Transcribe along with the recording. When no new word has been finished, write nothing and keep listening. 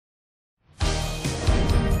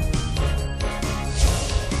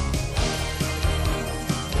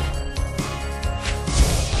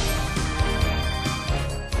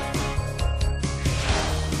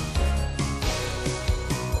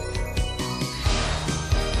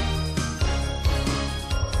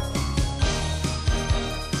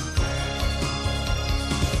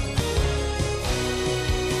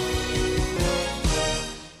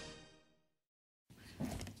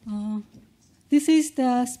This is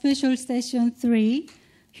the special session 3,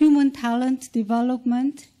 Human Talent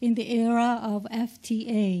Development in the Era of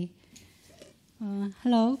FTA.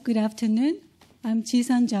 Hello, good afternoon. I'm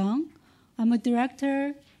Ji-sun Jung. I'm a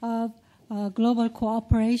director of Global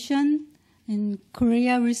Cooperation in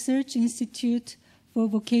Korea Research Institute for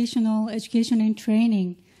Vocational Education and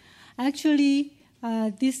Training. Actually,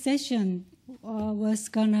 this session was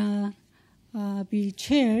gonna be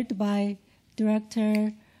chaired by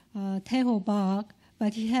Director Tae-ho Park,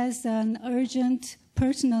 but he has an urgent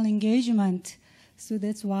personal engagement, so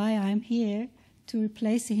that's why I'm here to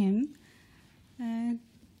replace him. And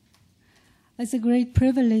it's a great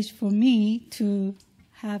privilege for me to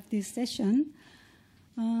have this session.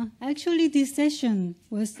 Actually, this session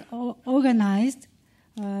was organized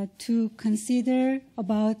to consider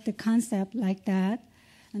about the concept like that,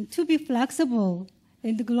 and to be flexible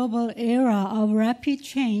in the global era of rapid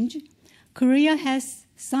change. Korea has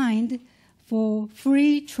signed for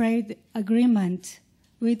free trade agreement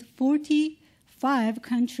with 45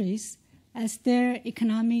 countries as their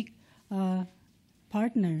economic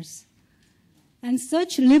partners. And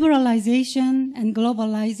such liberalization and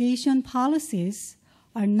globalization policies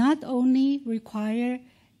are not only require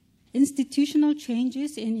institutional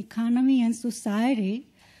changes in economy and society,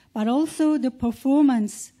 but also the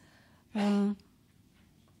performance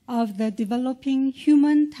of the developing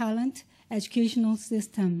human talent educational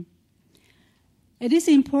system. It is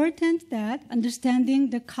important that understanding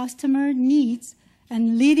the customer needs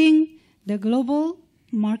and leading the global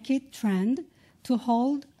market trend to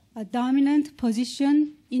hold a dominant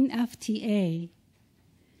position in FTA.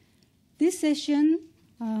 This session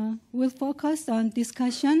will focus on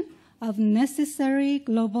discussion of necessary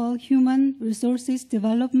global human resources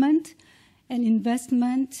development and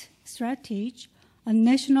investment strategy on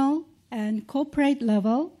national and corporate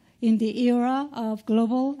level in the era of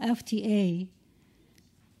global FTA.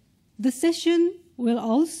 The session will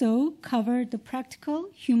also cover the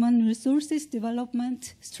practical human resources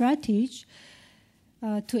development strategy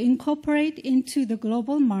to incorporate into the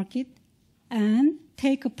global market and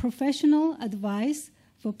take a professional advice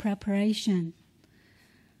for preparation.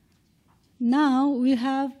 Now we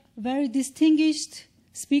have very distinguished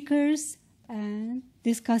speakers and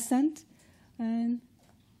discussants, and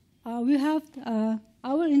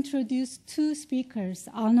I will introduce two speakers,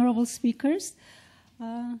 honorable speakers.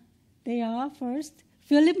 They are first,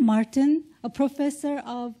 Philip Martin, a professor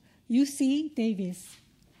of UC Davis.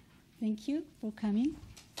 Thank you for coming.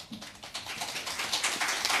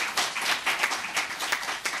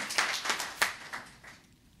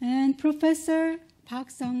 And Professor Park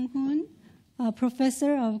Sung-hoon, a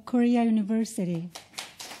professor of Korea University.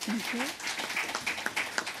 Thank you.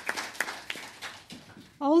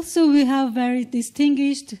 Also, we have very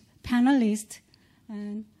distinguished panelists.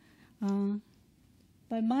 And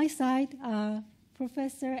by my side,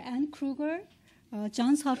 Professor Ann Kruger,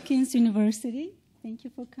 Johns Hopkins University. Thank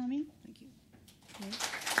you for coming. Thank you.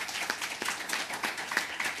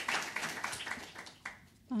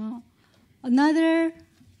 Okay.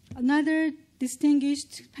 Another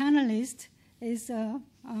distinguished panelist is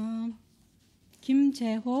Kim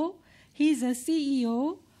Jae-ho. He's a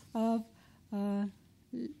CEO of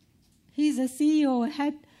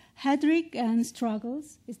Hedrick and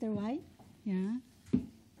Struggles. Is that right? Yeah.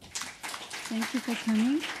 Thank you for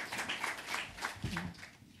coming.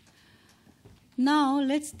 Now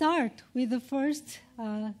let's start with the first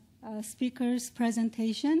speaker's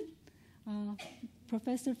presentation.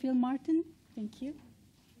 Professor Phil Martin, thank you.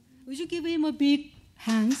 Would you give him a big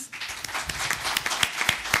hand?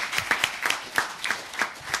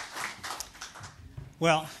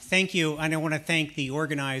 Well, thank you, and I want to thank the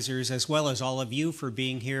organizers as well as all of you for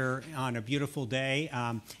being here on a beautiful day.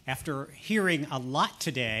 After hearing a lot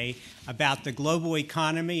today about the global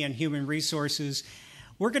economy and human resources,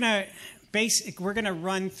 we're going to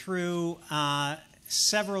run through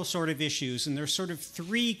several sort of issues, and there's sort of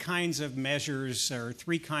three kinds of measures or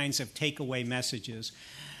three kinds of takeaway messages.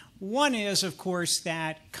 One is, of course,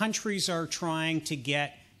 that countries are trying to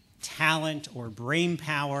get talent or brain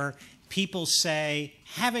power. People say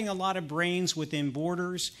having a lot of brains within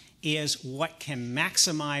borders is what can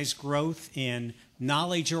maximize growth in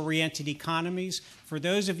knowledge-oriented economies. For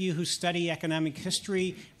those of you who study economic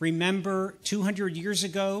history, remember 200 years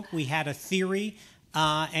ago we had a theory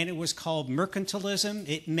and it was called mercantilism.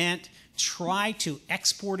 It meant try to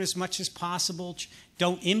export as much as possible,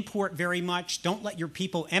 don't import very much, don't let your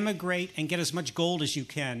people emigrate, and get as much gold as you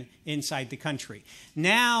can inside the country.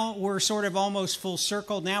 Now we're sort of almost full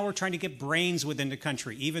circle. Now we're trying to get brains within the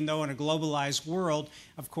country, even though in a globalized world,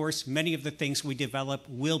 of course, many of the things we develop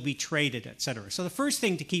will be traded, et cetera. So the first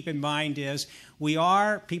thing to keep in mind is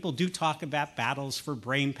people do talk about battles for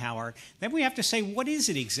brain power. Then we have to say, what is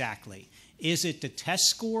it exactly? Is it the test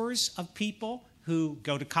scores of people who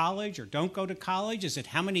go to college or don't go to college? Is it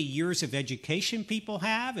how many years of education people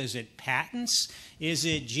have? Is it patents? Is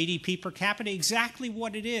it GDP per capita? Exactly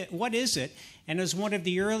what it is. What is it? And as one of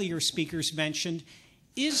the earlier speakers mentioned,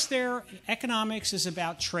 economics is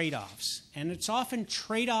about trade-offs, and it's often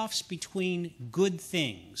trade-offs between good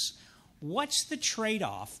things. What's the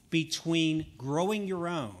trade-off between growing your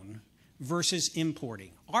own versus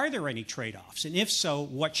importing? Are there any trade-offs? And if so,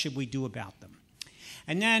 what should we do about them?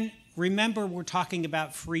 And then remember, we're talking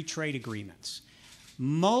about free trade agreements.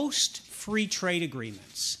 Most free trade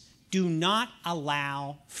agreements do not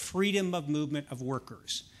allow freedom of movement of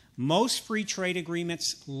workers. Most free trade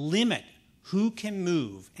agreements limit who can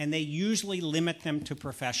move, and they usually limit them to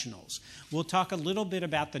professionals. We'll talk a little bit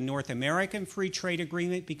about the North American Free Trade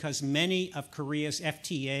Agreement because many of Korea's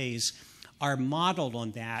FTAs are modeled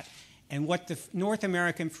on that. And what the North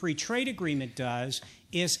American Free Trade Agreement does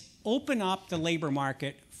is open up the labor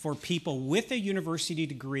market for people with a university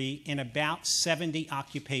degree in about 70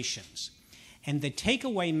 occupations. And the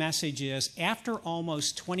takeaway message is, after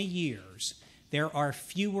almost 20 years, there are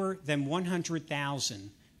fewer than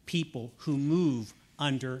 100,000 people who move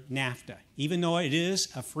under NAFTA. Even though it is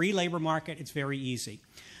a free labor market, it's very easy.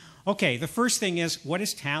 Okay, the first thing is, what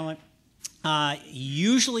is talent?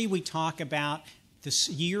 Usually we talk about the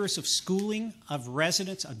years of schooling of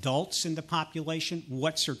residents, adults in the population,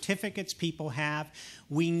 what certificates people have.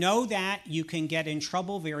 We know that you can get in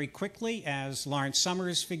trouble very quickly, as Lawrence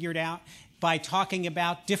Summers figured out, by talking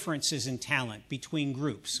about differences in talent between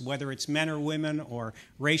groups, whether it's men or women or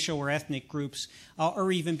racial or ethnic groups,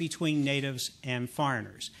 or even between natives and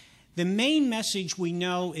foreigners. The main message we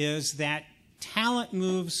know is that talent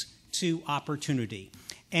moves to opportunity.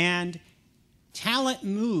 And talent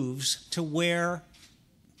moves to where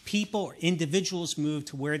people or individuals move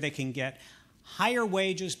to where they can get higher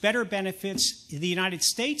wages, better benefits. The United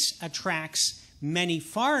States attracts many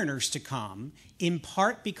foreigners to come, in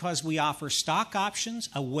part because we offer stock options,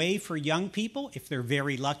 a way for young people, if they're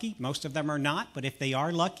very lucky. Most of them are not, but if they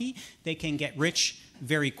are lucky, they can get rich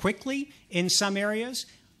very quickly in some areas.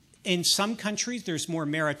 In some countries, there's more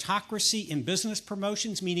meritocracy in business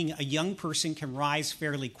promotions, meaning a young person can rise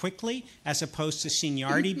fairly quickly as opposed to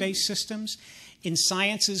seniority-based systems. In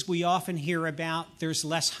sciences, we often hear about there's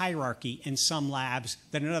less hierarchy in some labs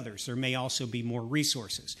than in others. There may also be more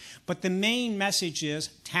resources. But the main message is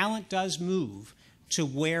talent does move to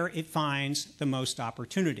where it finds the most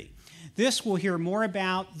opportunity. This we'll hear more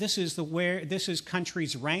about. This is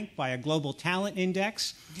countries ranked by a global talent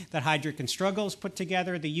index that Heidrick and Struggles put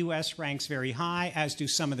together. The U.S. ranks very high, as do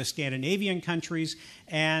some of the Scandinavian countries,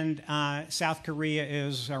 and South Korea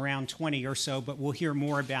is around 20 or so, but we'll hear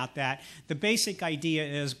more about that. The basic idea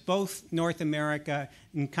is both North America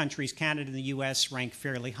and countries, Canada and the U.S., rank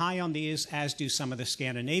fairly high on these, as do some of the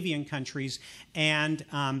Scandinavian countries, and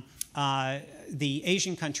the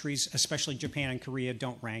Asian countries, especially Japan and Korea,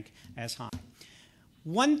 don't rank as high.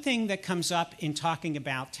 One thing that comes up in talking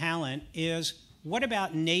about talent is, what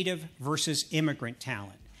about native versus immigrant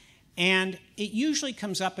talent? And it usually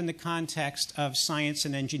comes up in the context of science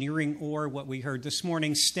and engineering, or what we heard this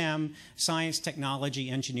morning, STEM, science, technology,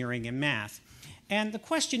 engineering, and math. And the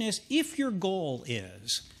question is, if your goal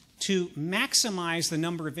is to maximize the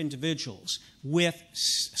number of individuals with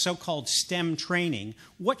so-called STEM training,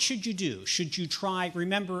 what should you do? Should you try,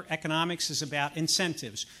 remember, economics is about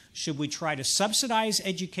incentives. Should we try to subsidize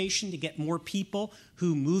education to get more people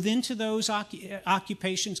who move into those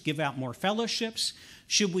occupations, give out more fellowships?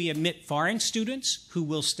 Should we admit foreign students who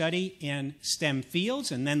will study in STEM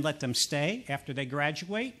fields and then let them stay after they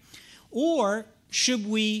graduate? Or should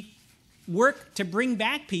we work to bring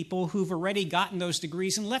back people who've already gotten those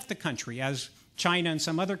degrees and left the country, as China and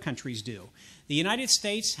some other countries do? The United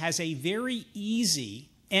States has a very easy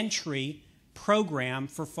entry program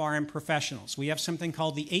for foreign professionals. We have something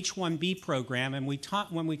called the H-1B program, and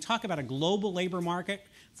when we talk about a global labor market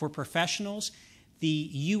for professionals, the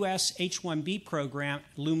U.S. H-1B program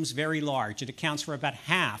looms very large. It accounts for about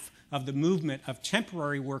half of the movement of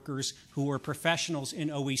temporary workers who are professionals in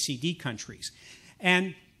OECD countries.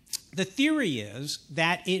 And the theory is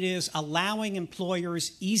that it is allowing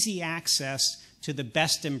employers easy access to the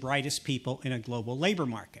best and brightest people in a global labor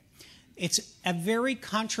market. It's a very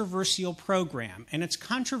controversial program, and it's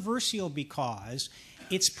controversial because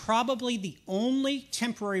it's probably the only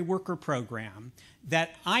temporary worker program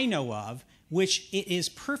that I know of which it is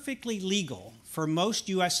perfectly legal for most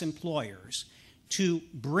U.S. employers to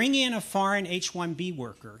bring in a foreign H-1B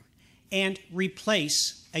worker and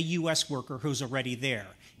replace a U.S. worker who's already there.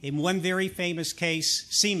 In one very famous case,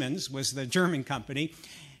 Siemens was the German company,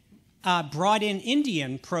 brought in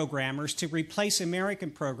Indian programmers to replace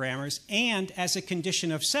American programmers, and as a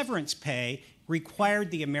condition of severance pay,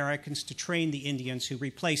 required the Americans to train the Indians who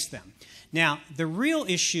replaced them. Now, the real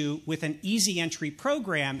issue with an easy entry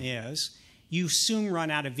program is you soon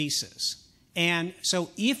run out of visas. And so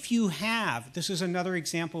if you have, this is another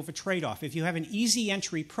example of a trade-off, if you have an easy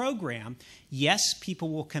entry program, yes, people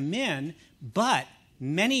will come in, but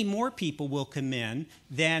many more people will come in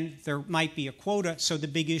than there might be a quota. So the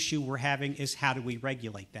big issue we're having is how do we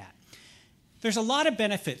regulate that? There's a lot of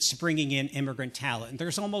benefits to bringing in immigrant talent.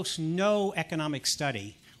 There's almost no economic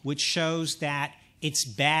study which shows that it's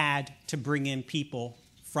bad to bring in people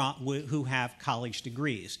who have college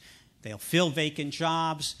degrees. They'll fill vacant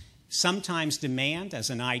jobs. Sometimes demand, as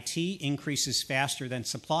an IT, increases faster than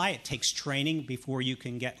supply. It takes training before you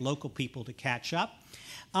can get local people to catch up.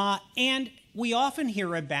 And we often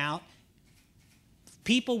hear about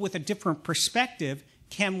people with a different perspective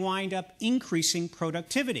can wind up increasing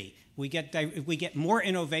productivity. We get more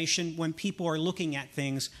innovation when people are looking at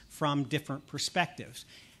things from different perspectives.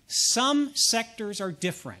 Some sectors are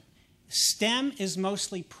different. STEM is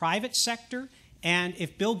mostly private sector, and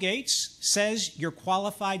if Bill Gates says you're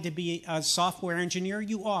qualified to be a software engineer,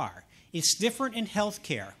 you are. It's different in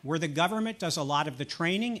healthcare, where the government does a lot of the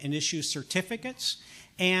training and issues certificates,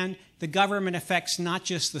 and the government affects not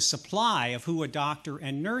just the supply of who a doctor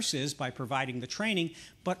and nurse is by providing the training,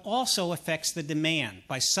 but also affects the demand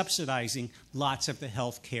by subsidizing lots of the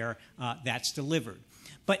health care that's delivered.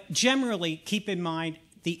 But generally, keep in mind,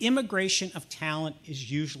 the immigration of talent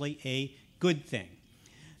is usually a good thing.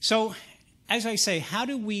 So, as I say,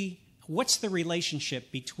 what's the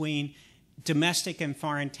relationship between domestic and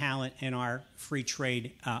foreign talent in our free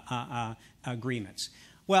trade agreements?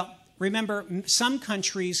 Well, remember, some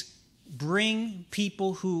countries bring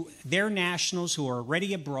people their nationals who are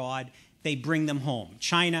already abroad, they bring them home.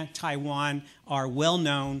 China, Taiwan are well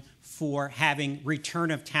known for having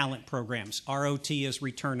return of talent programs. ROT is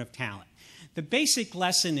return of talent. The basic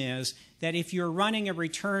lesson is that if you're running a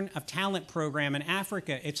return of talent program in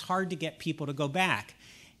Africa, it's hard to get people to go back.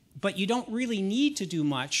 But you don't really need to do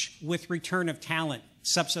much with return of talent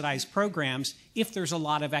subsidized programs if there's a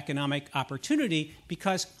lot of economic opportunity,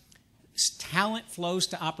 because talent flows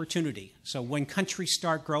to opportunity. So when countries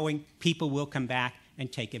start growing, people will come back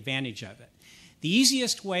and take advantage of it. The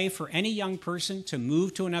easiest way for any young person to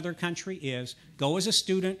move to another country is go as a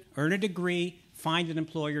student, earn a degree, find an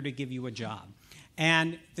employer to give you a job.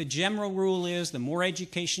 And the general rule is the more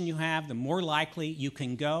education you have, the more likely you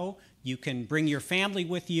can go, you can bring your family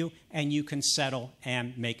with you, and you can settle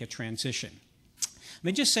and make a transition. Let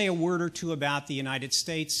me just say a word or two about the United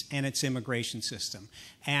States and its immigration system,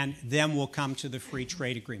 and then we'll come to the free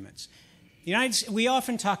trade agreements. We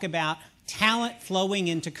often talk about talent flowing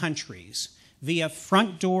into countries via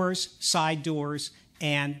front doors, side doors,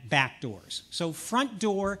 and back doors. So front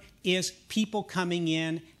door is people coming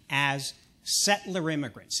in as settler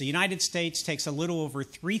immigrants. The United States takes a little over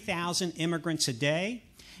 3,000 immigrants a day,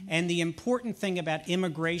 and the important thing about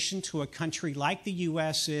immigration to a country like the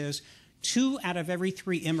U.S. is 2 out of every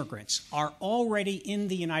 3 immigrants are already in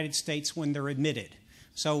the United States when they're admitted.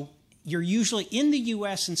 So you're usually in the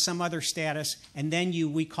U.S. in some other status, and then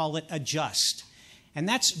we call it adjust. And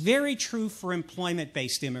that's very true for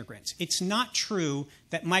employment-based immigrants. It's not true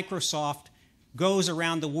that Microsoft goes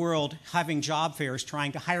around the world having job fairs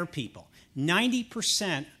trying to hire people.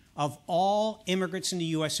 90% of all immigrants in the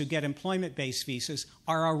U.S. who get employment-based visas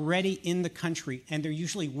are already in the country, and they're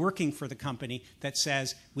usually working for the company that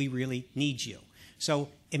says, we really need you. So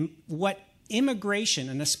what immigration,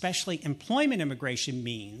 and especially employment immigration,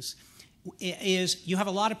 means is you have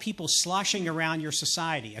a lot of people sloshing around your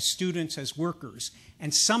society as students, as workers,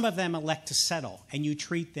 and some of them elect to settle, and you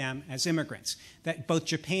treat them as immigrants. That both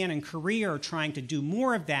Japan and Korea are trying to do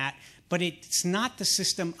more of that, but it's not the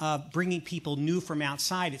system of bringing people new from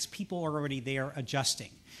outside. It's people already there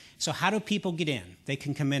adjusting. So how do people get in? They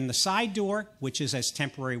can come in the side door, which is as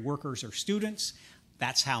temporary workers or students.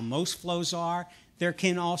 That's how most flows are. There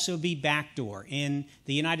can also be backdoor. In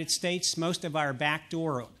the United States, most of our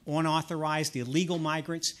backdoor unauthorized illegal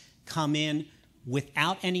migrants come in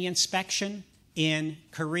without any inspection. In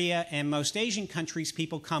Korea and most Asian countries,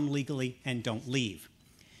 people come legally and don't leave.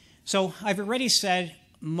 So I've already said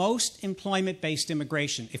most employment-based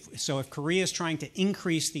immigration, if Korea is trying to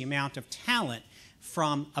increase the amount of talent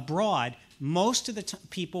from abroad, most of the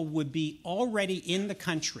people would be already in the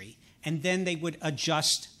country, and then they would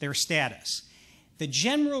adjust their status. The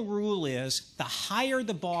general rule is the higher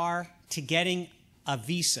the bar to getting a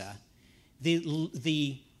visa,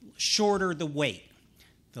 the shorter the wait.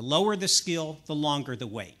 The lower the skill, the longer the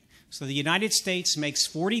wait. So the United States makes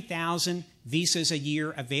 40,000 visas a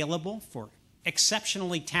year available for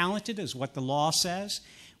exceptionally talented, is what the law says.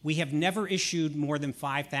 We have never issued more than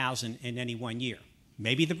 5,000 in any one year.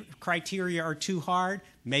 Maybe the criteria are too hard,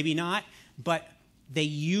 maybe not, but they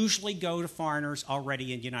usually go to foreigners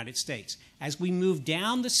already in the United States. As we move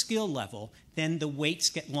down the skill level, then the waits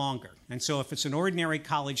get longer. And so if it's an ordinary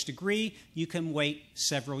college degree, you can wait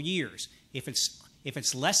several years. If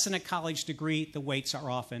it's less than a college degree, the waits are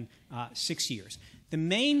often 6 years. The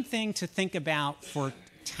main thing to think about for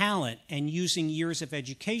talent and using years of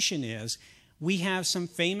education is we have some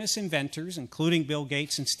famous inventors, including Bill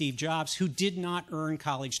Gates and Steve Jobs, who did not earn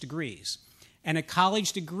college degrees. And a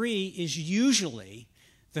college degree is usually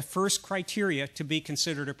the first criteria to be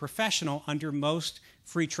considered a professional under most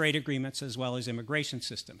free trade agreements as well as immigration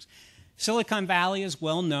systems. Silicon Valley is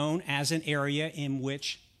well known as an area in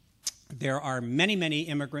which there are many, many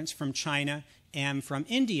immigrants from China and from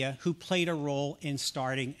India who played a role in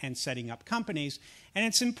starting and setting up companies. And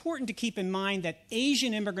it's important to keep in mind that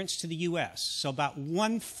Asian immigrants to the U.S., so about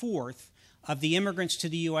 1/4 of the immigrants to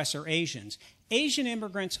the U.S. are Asians. Asian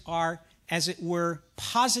immigrants are, as it were,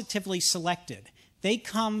 positively selected.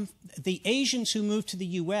 The Asians who move to the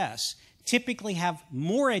U.S. typically have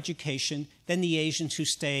more education than the Asians who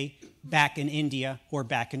stay back in India or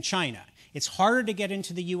back in China. It's harder to get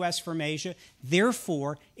into the U.S. from Asia.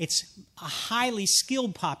 Therefore, it's a highly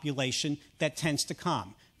skilled population that tends to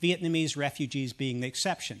come, Vietnamese refugees being the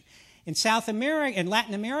exception. In South America and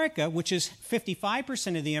Latin America, which is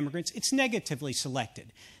 55% of the immigrants, it's negatively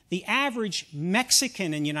selected. The average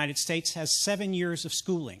Mexican in the United States has 7 years of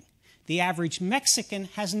schooling. The average Mexican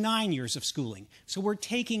has 9 years of schooling. So we're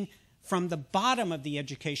taking from the bottom of the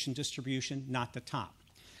education distribution, not the top.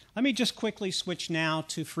 Let me just quickly switch now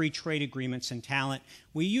to free trade agreements and talent.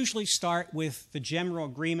 We usually start with the general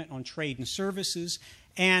agreement on trade and services,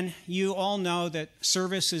 and you all know that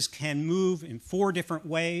services can move in 4 different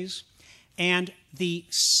ways. And the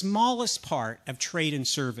smallest part of trade and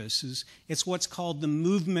services is what's called the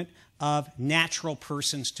movement of natural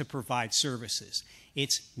persons to provide services.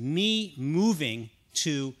 It's me moving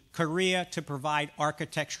to Korea to provide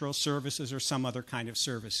architectural services or some other kind of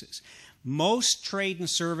services. Most trade and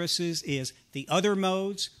services is the other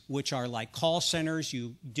modes, which are like call centers.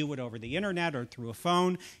 You do it over the internet or through a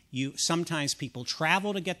phone. Sometimes people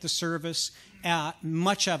travel to get the service.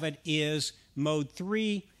 Much of it is mode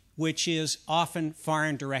 3, which is often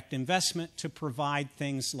foreign direct investment to provide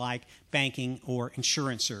things like banking or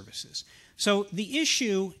insurance services. So the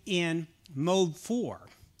issue in mode 4,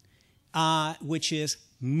 which is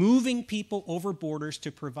moving people over borders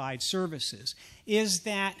to provide services, is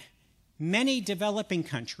that many developing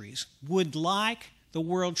countries would like the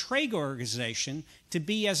World Trade Organization to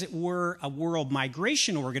be, as it were, a world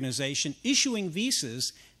migration organization issuing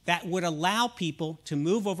visas that would allow people to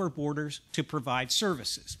move over borders to provide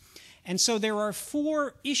services. And so there are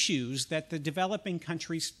 4 issues that the developing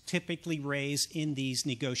countries typically raise in these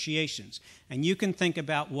negotiations. And you can think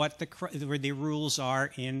about what the rules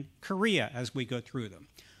are in Korea as we go through them.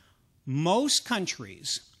 Most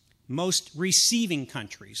countries, most receiving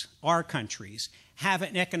countries, our countries, have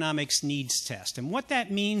an economics needs test. And what that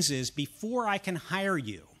means is before I can hire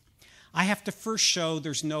you, I have to first show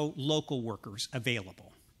there's no local workers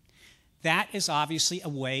available. That is obviously a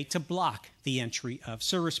way to block the entry of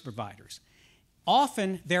service providers.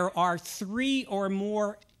 Often there are 3 or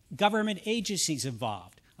more government agencies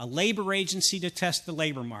involved, a labor agency to test the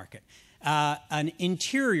labor market, an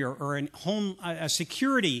interior or a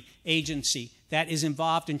security agency that is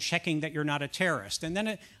involved in checking that you're not a terrorist, and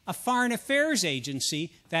then a foreign affairs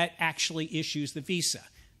agency that actually issues the visa.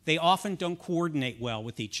 They often don't coordinate well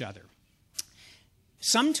with each other.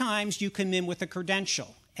 Sometimes you come in with a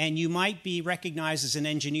credential, and you might be recognized as an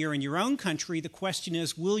engineer in your own country. The question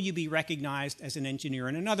is, will you be recognized as an engineer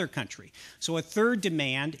in another country? So a third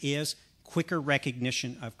demand is quicker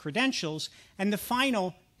recognition of credentials. And the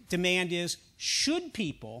final demand is, should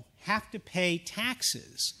people have to pay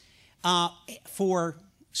taxes for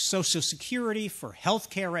Social Security, for health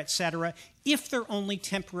care, et cetera, if they're only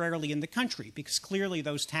temporarily in the country? Because clearly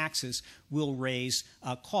those taxes will raise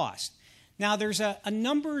cost. Now, there's a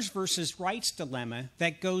numbers versus rights dilemma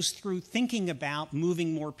that goes through thinking about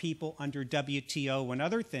moving more people under WTO and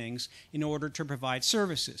other things in order to provide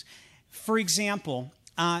services. For example,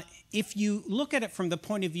 if you look at it from the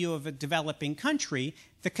point of view of a developing country,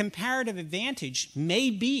 the comparative advantage may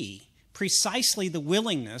be precisely the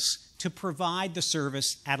willingness to provide the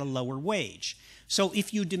service at a lower wage. So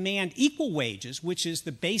if you demand equal wages, which is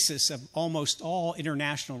the basis of almost all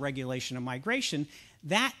international regulation of migration,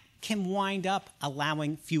 that can wind up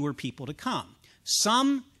allowing fewer people to come.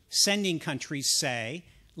 Some sending countries say,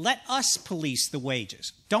 let us police the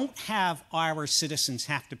wages. Don't have our citizens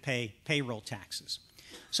have to pay payroll taxes.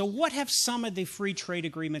 So what have some of the free trade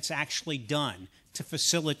agreements actually done to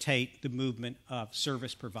facilitate the movement of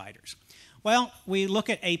service providers? Well, we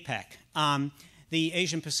look at APEC, the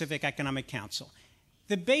Asian Pacific Economic Council.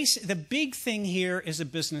 The big thing here is a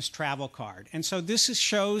business travel card. And so this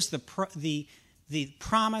shows the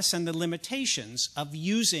promise and the limitations of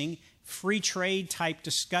using free trade type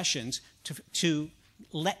discussions to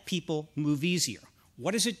let people move easier.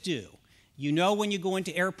 What does it do? You know, when you go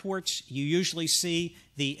into airports, you usually see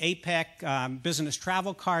the APEC business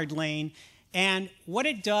travel card lane. And what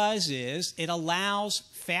it does is it allows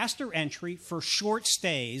faster entry for short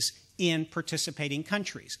stays in participating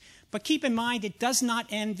countries. But keep in mind, it does not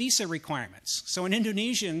end visa requirements. So an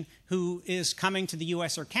Indonesian who is coming to the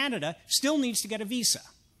US or Canada still needs to get a visa,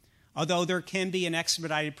 although there can be an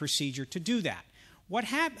expedited procedure to do that.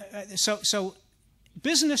 So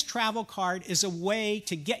business travel card is a way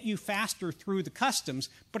to get you faster through the customs,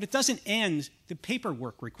 but it doesn't end the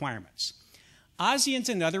paperwork requirements. ASEAN's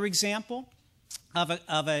another example of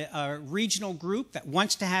a regional group that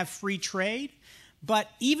wants to have free trade. But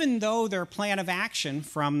even though their plan of action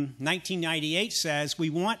from 1998 says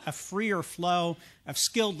we want a freer flow of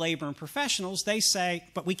skilled labor and professionals, they say,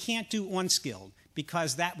 but we can't do unskilled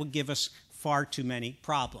because that would give us far too many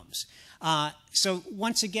problems. So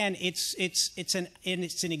once again, it's an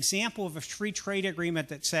example of a free trade agreement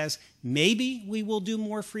that says maybe we will do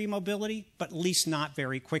more free mobility, but at least not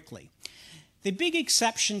very quickly. The big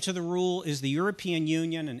exception to the rule is the European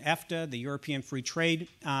Union and FTA, the European Free Trade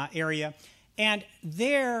Area. And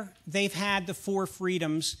there, they've had the four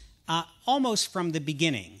freedoms almost from the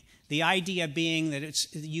beginning. The idea being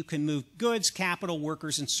that you can move goods, capital,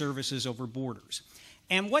 workers, and services over borders.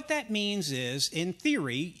 And what that means is, in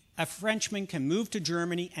theory, a Frenchman can move to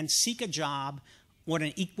Germany and seek a job on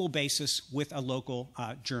an equal basis with a local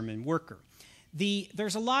German worker.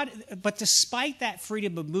 There's a lot, but despite that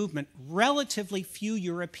freedom of movement, relatively few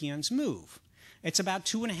Europeans move. It's about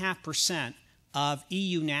 2.5% of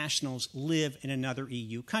EU nationals live in another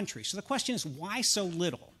EU country. So the question is, why so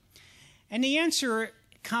little? And the answer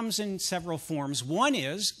comes in several forms. One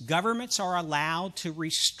is governments are allowed to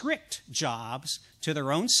restrict jobs to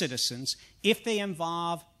their own citizens if they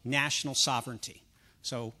involve national sovereignty.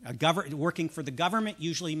 So working for the government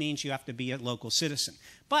usually means you have to be a local citizen.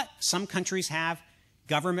 But some countries have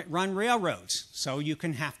government-run railroads, so you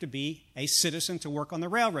can have to be a citizen to work on the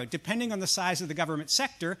railroad. Depending on the size of the government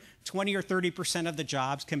sector, 20 or 30% of the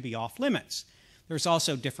jobs can be off limits. There's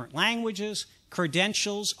also different languages.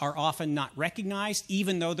 Credentials are often not recognized,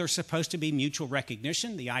 even though they're supposed to be mutual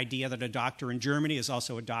recognition, the idea that a doctor in Germany is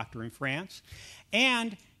also a doctor in France.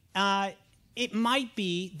 And it might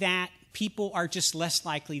be that people are just less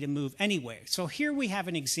likely to move anyway. So here we have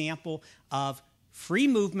an example of free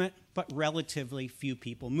movement, but relatively few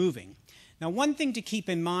people moving. Now, one thing to keep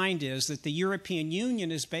in mind is that the European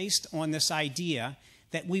Union is based on this idea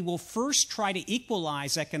that we will first try to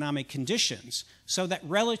equalize economic conditions so that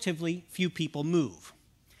relatively few people move.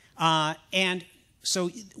 And so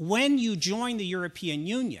when you join the European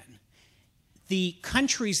Union, the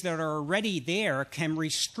countries that are already there can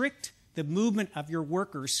restrict the movement of your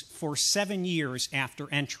workers for 7 years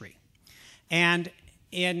after entry. And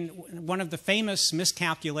in one of the famous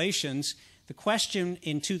miscalculations, the question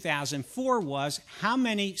in 2004 was how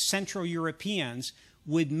many Central Europeans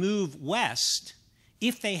would move west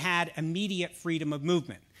if they had immediate freedom of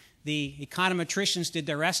movement. The econometricians did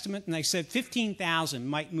their estimate, and they said 15,000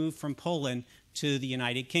 might move from Poland to the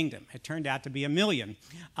United Kingdom. It turned out to be 1 million,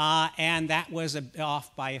 and that was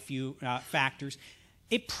off by a few factors.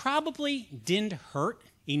 It probably didn't hurt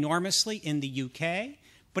enormously in the UK,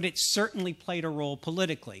 but it certainly played a role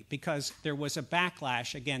politically because there was a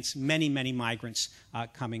backlash against many, many migrants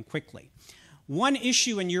coming quickly. One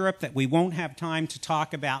issue in Europe that we won't have time to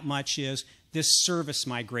talk about much is this service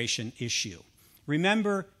migration issue.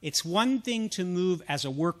 Remember, it's one thing to move as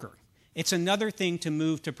a worker. It's another thing to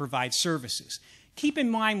move to provide services. Keep in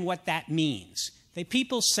mind what that means.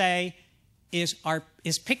 People say,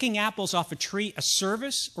 is picking apples off a tree a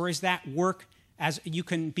service, or is that work as you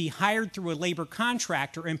can be hired through a labor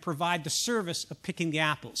contractor and provide the service of picking the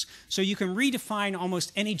apples? So you can redefine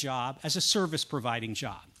almost any job as a service providing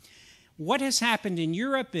job. What has happened in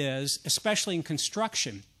Europe is, especially in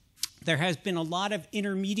construction, there has been a lot of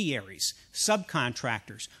intermediaries,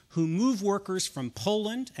 subcontractors, who move workers from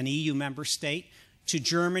Poland, an EU member state, to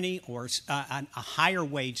Germany or a higher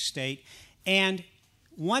wage state. And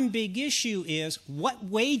one big issue is, what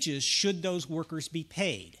wages should those workers be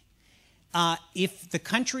paid? If the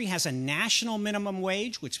country has a national minimum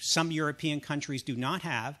wage, which some European countries do not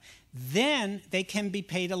have, then they can be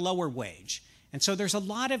paid a lower wage. And so there's a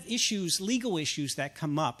lot of issues, legal issues, that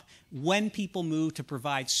come up when people move to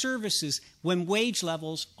provide services when wage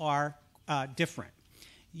levels are different.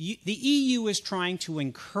 The EU is trying to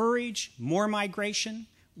encourage more migration.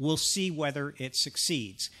 We'll see whether it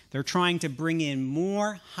succeeds. They're trying to bring in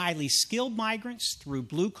more highly skilled migrants through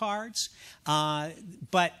blue cards,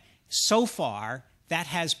 but so far that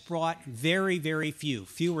has brought very, very few,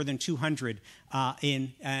 fewer than 200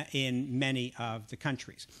 in many of the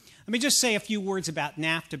countries. Let me just say a few words about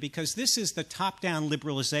NAFTA, because this is the top-down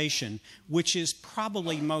liberalization, which is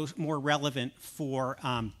probably more relevant for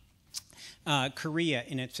Korea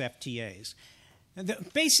in its FTAs. The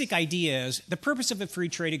basic idea is the purpose of a free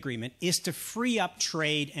trade agreement is to free up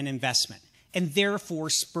trade and investment, and therefore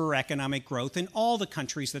spur economic growth in all the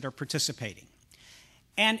countries that are participating.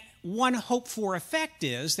 And one hoped-for effect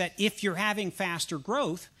is that if you're having faster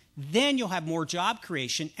growth, then you'll have more job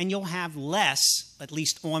creation and you'll have less, at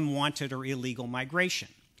least unwanted or illegal migration.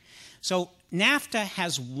 So NAFTA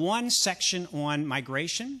has one section on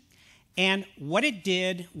migration, and what it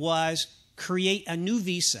did was create a new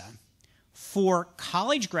visa for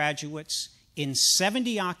college graduates in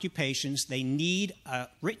 70 occupations. They need a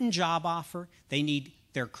written job offer, they need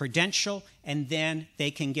their credential, and then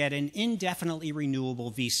they can get an indefinitely renewable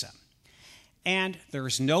visa. And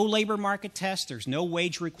there's no labor market test, there's no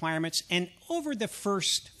wage requirements, and over the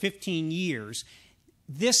first 15 years,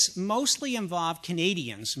 this mostly involved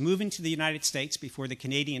Canadians moving to the United States before the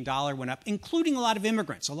Canadian dollar went up, including a lot of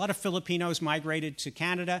immigrants. A lot of Filipinos migrated to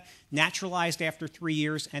Canada, naturalized after 3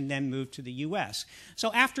 years, and then moved to the U.S.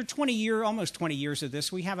 So after almost 20 years of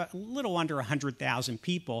this, we have a little under 100,000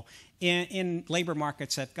 people in labor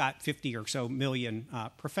markets that got 50 or so million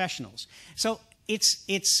professionals. So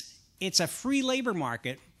it's a free labor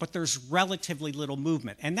market, but there's relatively little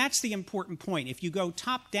movement. And that's the important point. If you go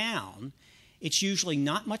top down, it's usually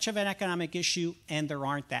not much of an economic issue, and there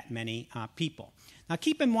aren't that many people. Now,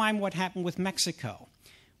 keep in mind what happened with Mexico.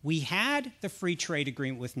 We had the free trade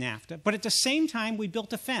agreement with NAFTA, but at the same time, we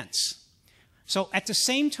built a fence. So at the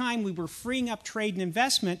same time we were freeing up trade and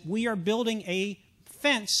investment, we are building a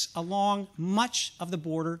fence along much of the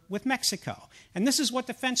border with Mexico. And this is what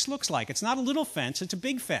the fence looks like. It's not a little fence, it's a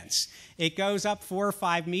big fence. It goes up 4 or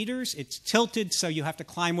 5 meters. It's tilted so you have to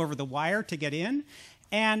climb over the wire to get in.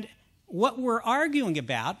 And what we're arguing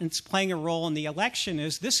about, and it's playing a role in the election,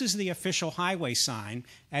 is this is the official highway sign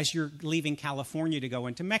as you're leaving California to go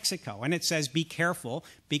into Mexico. And it says, be careful,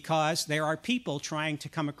 because there are people trying to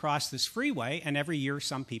come across this freeway, and every year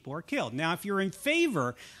some people are killed. Now, if you're in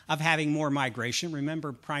favor of having more migration,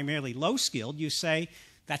 remember primarily low-skilled, you say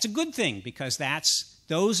that's a good thing, because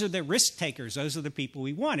those are the risk takers, those are the people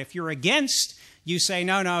we want. If you're against, you say,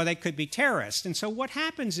 no, they could be terrorists. And so what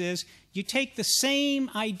happens is you take the same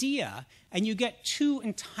idea and you get two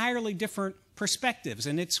entirely different perspectives.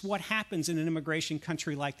 And it's what happens in an immigration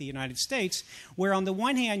country like the United States, where on the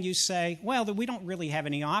one hand you say, well, we don't really have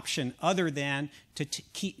any option other than to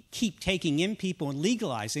keep taking in people and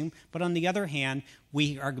legalizing, but on the other hand,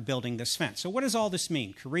 we are building this fence. So what does all this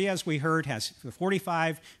mean? Korea, as we heard, has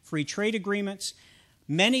 45 free trade agreements.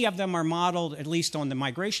 Many of them are modeled, at least on the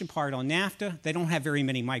migration part, on NAFTA. They don't have very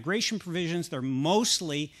many migration provisions. They're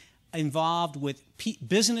mostly involved with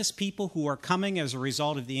business people who are coming as a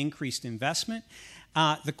result of the increased investment.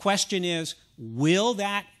 The question is, will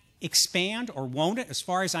that expand or won't it? As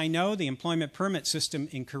far as I know, the employment permit system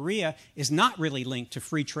in Korea is not really linked to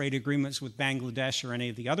free trade agreements with Bangladesh or any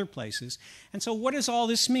of the other places. And so what does all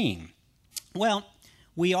this mean? Well,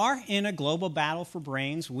 we are in a global battle for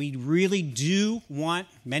brains. We really do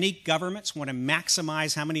many governments want to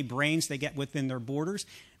maximize how many brains they get within their borders.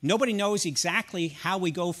 Nobody knows exactly how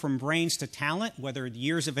we go from brains to talent, whether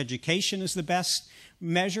years of education is the best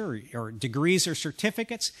measure or degrees or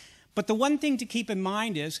certificates. But the one thing to keep in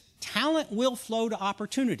mind is talent will flow to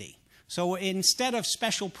opportunity. So instead of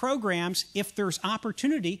special programs, if there's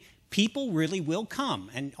opportunity, people really will come.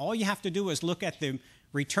 And all you have to do is look at the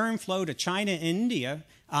return flow to China and India,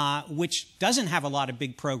 which doesn't have a lot of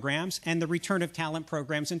big programs, and the return of talent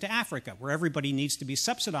programs into Africa, where everybody needs to be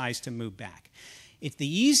subsidized to move back. If the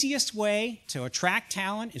easiest way to attract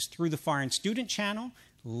talent is through the foreign student channel,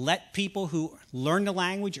 let people who learn the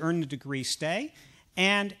language, earn the degree stay,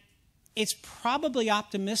 and it's probably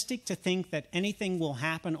optimistic to think that anything will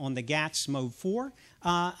happen on the GATS Mode 4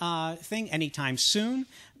 thing anytime soon,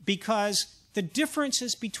 because the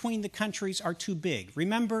differences between the countries are too big.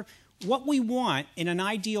 Remember, what we want in an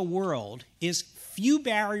ideal world is few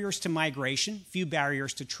barriers to migration, few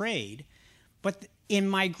barriers to trade, but in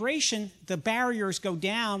migration, the barriers go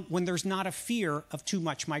down when there's not a fear of too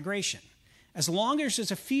much migration. As long as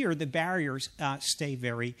there's a fear, the barriers stay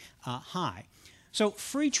very high. So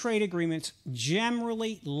free trade agreements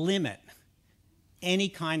generally limit any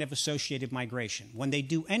kind of associated migration. When they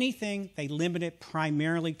do anything, they limit it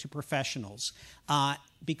primarily to professionals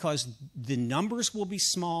because the numbers will be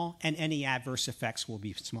small and any adverse effects will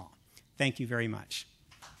be small. Thank you very much.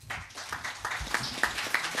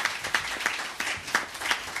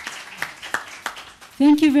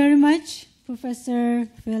 Thank you very much, Professor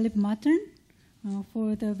Philip Martin,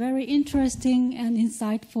 for the very interesting and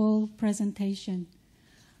insightful presentation.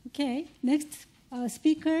 Okay, next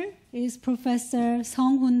speaker is Professor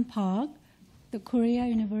Sung-Hoon Park, the Korea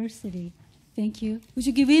University. Thank you. Would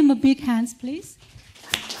you give him a big hand, please?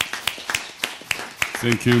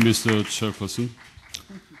 Thank you, Mr. Chairperson.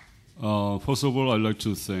 First of all, I'd like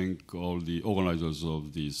to thank all the organizers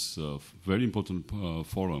of this very important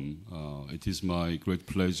forum. It is my great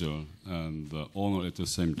pleasure and honor at the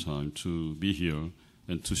same time to be here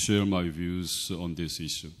and to share my views on this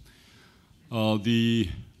issue. The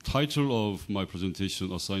title of my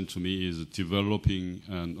presentation assigned to me is Developing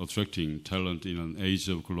and Attracting Talent in an Age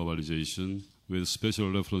of Globalization, with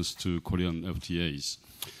special reference to Korean FTAs.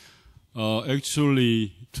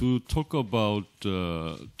 Actually, to talk about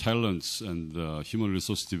talents and human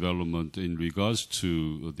resource development in regards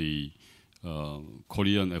to the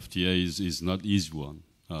Korean FTAs is not easy one.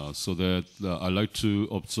 So that I like to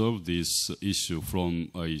observe this issue from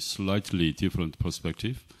a slightly different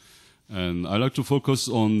perspective. And I like to focus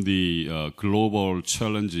on the global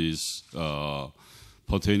challenges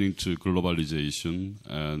pertaining to globalization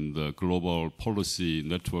and global policy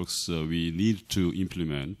networks we need to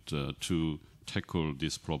implement to tackle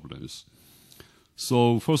these problems.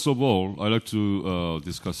 So first of all, I'd like to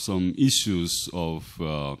discuss some issues of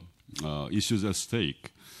issues at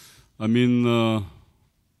stake. I mean,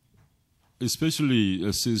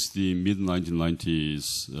 especially since the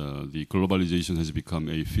mid-1990s, the globalization has become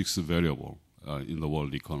a fixed variable in the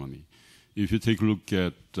world economy. If you take a look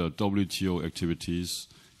at WTO activities,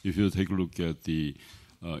 if you take a look at the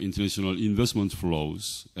international investment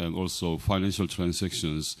flows and also financial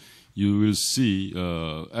transactions, you will see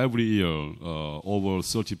every year over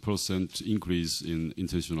 30% increase in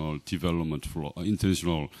international development flow,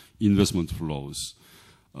 international investment flows.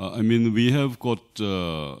 I mean, we have got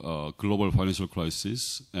global financial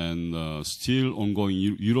crisis and still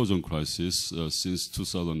ongoing Eurozone crisis since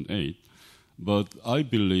 2008. But I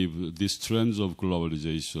believe these trends of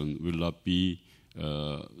globalization will not be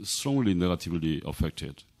strongly negatively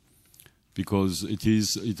affected because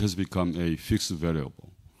it has become a fixed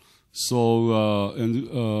variable. So,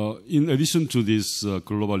 in addition to this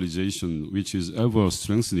globalization, which is ever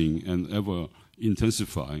strengthening and ever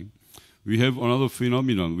intensifying, we have another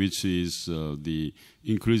phenomenon, which is the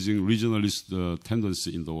increasing regionalist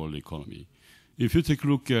tendency in the world economy. If you take a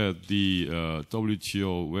look at the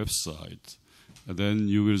WTO website, then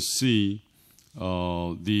you will see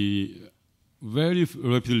the very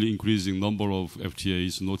rapidly increasing number of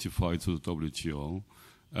FTAs notified to the WTO,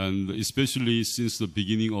 and especially since the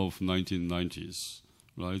beginning of 1990s,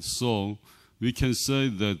 right? So we can say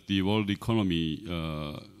that the world economy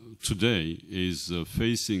today is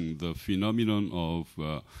facing the phenomenon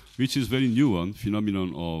of, which is very new one,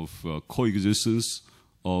 phenomenon of coexistence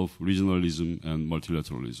of regionalism and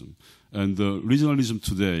multilateralism. And regionalism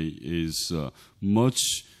today is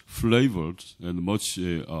much flavored and much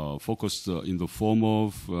focused in the form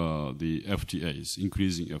of the FTAs,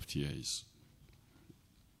 increasing FTAs.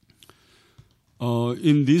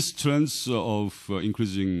 In these trends of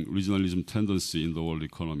increasing regionalism tendency in the world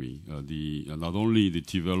economy, not only the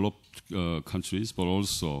developed countries, but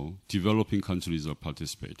also developing countries are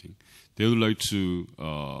participating. They would like to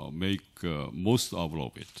make most out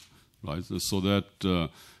of it, right? So that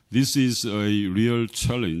this is a real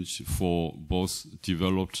challenge for both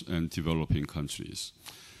developed and developing countries.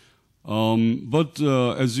 But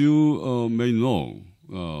as you may know,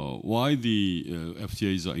 why the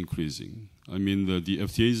FTAs are increasing. I mean, the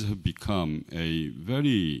FTAs have become a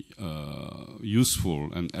very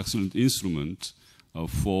useful and excellent instrument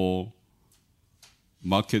for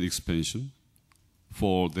market expansion,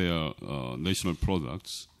 for their national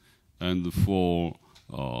products, and for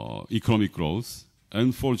economic growth,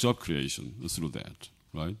 and for job creation through that,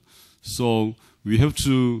 right? So we have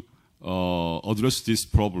to address this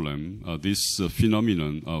problem, this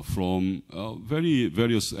phenomenon from very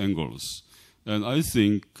various angles. And I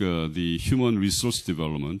think the human resource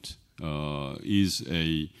development is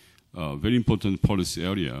a very important policy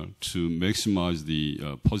area to maximize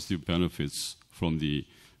the positive benefits from the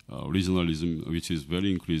regionalism, which is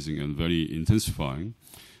very increasing and very intensifying.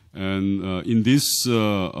 And in these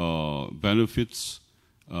benefits,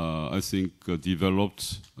 I think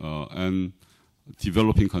developed and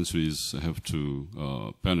developing countries have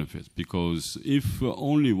to benefit, because if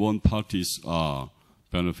only one parties are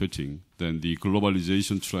benefiting, then the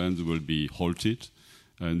globalization trend will be halted,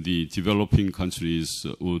 and the developing countries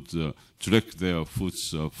would direct their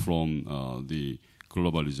foots from the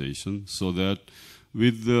globalization. So that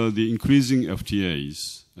with the increasing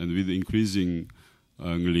FTAs and with the increasing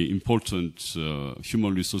important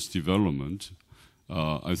human resource development,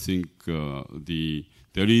 I think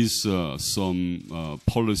there is some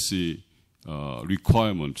policy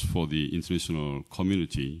requirement for the international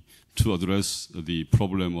community to address the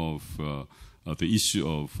problem of the issue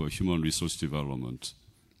of human resource development.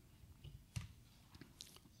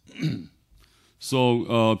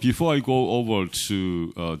 So before I go over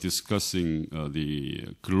to discussing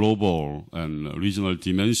the global and regional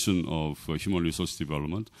dimension of human resource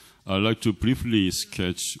development, I'd like to briefly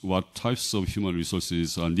sketch what types of human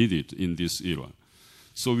resources are needed in this era.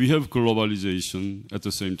 So we have globalization. At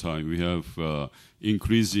the same time, we have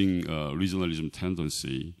increasing regionalism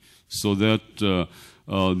tendency, so that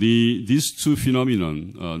these two phenomena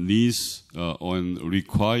needs and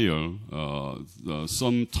require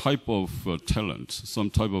some type of talent, some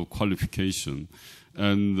type of qualification,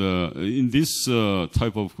 and in this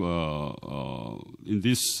type of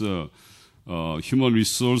human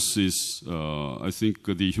resources, I think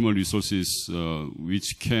the human resources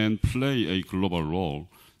which can play a global role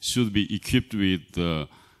should be equipped with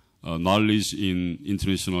knowledge in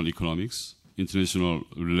international economics, international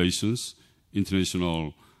relations,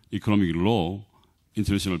 international economic law,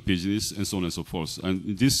 international business, and so on and so forth.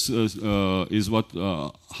 And this is what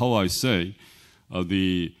how I say here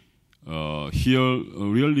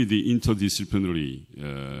really the interdisciplinary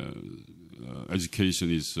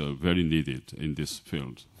education is very needed in this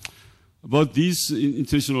field. But these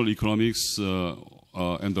international economics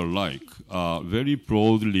and the like are very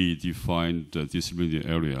broadly defined disciplinary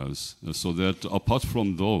areas, so that apart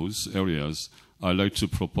from those areas, I like to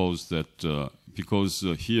propose that because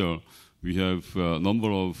here we have a number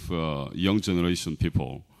of young generation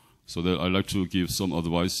people, so that I like to give some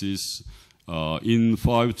advices. In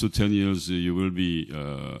 5 to 10 years, you will be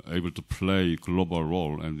able to play a global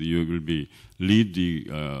role, and you will be lead the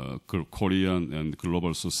Korean and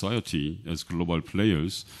global society as global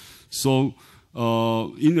players. So,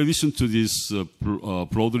 in addition to these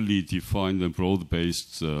broadly defined and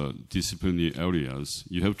broad-based disciplinary areas,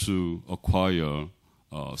 you have to acquire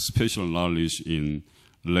special knowledge in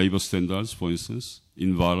labor standards, for instance,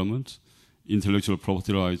 environment, intellectual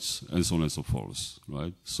property rights, and so on and so forth,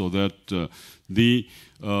 right? So that the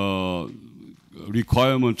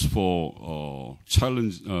requirement for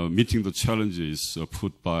meeting the challenges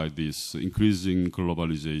put by this increasing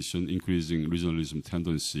globalization, increasing regionalism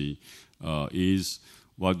tendency is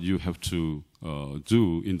what you have to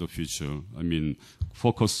do in the future. I mean,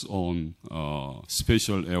 focus on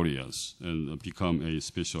special areas and become a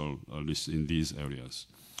specialist in these areas.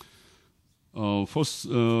 First,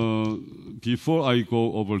 before I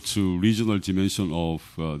go over to regional dimension of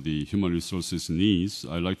the human resources needs,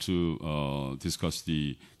 I'd like to discuss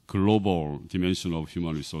the global dimension of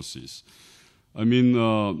human resources. I mean,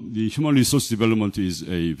 the human resource development is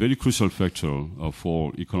a very crucial factor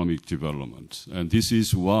for economic development. And this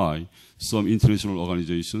is why some international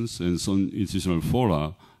organizations and some international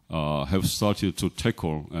fora have started to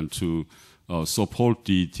tackle and to support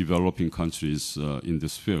the developing countries in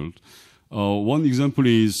this field. One example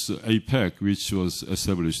is APEC, which was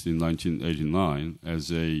established in 1989 as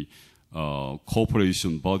a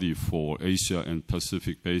cooperation body for Asia and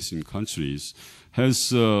Pacific Basin countries,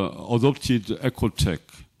 has adopted ecotech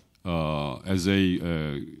as a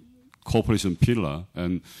cooperation pillar.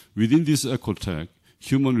 And within this ecotech,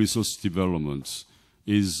 human resource development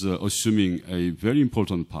is assuming a very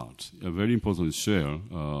important part, a very important share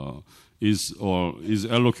is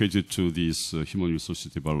allocated to this human resource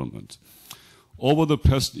development. over the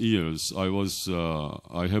past years, I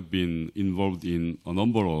have been involved in a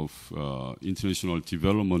number of international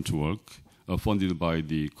development work funded by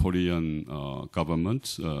the Korean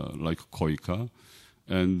government, like KOICA.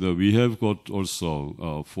 And we have got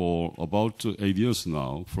also, for about 8 years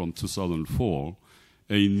now, from 2004,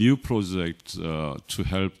 a new project to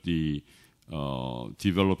help the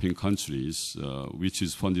developing countries, which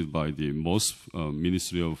is funded by the MOST,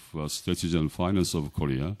 Ministry of Strategy and Finance of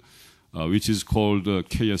Korea, which is called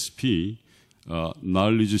KSP,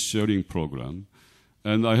 Knowledge Sharing Program.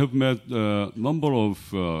 And I have met a number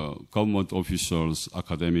of government officials,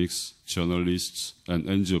 academics, journalists, and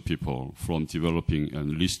NGO people from developing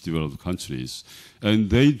and least developed countries. And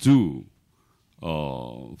they do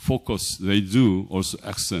focus, they do also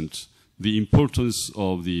accent the importance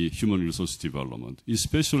of the human resource development,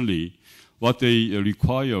 especially what they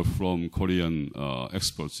require from Korean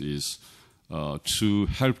experts is to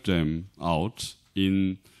help them out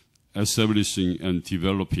in establishing and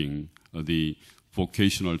developing the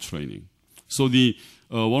vocational training. So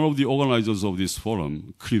one of the organizers of this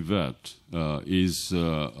forum, CRIVET, is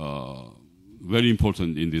very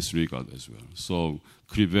important in this regard as well. So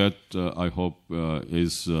CRIVET, I hope,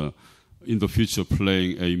 is in the future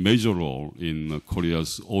playing a major role in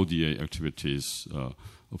Korea's ODA activities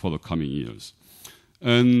for the coming years.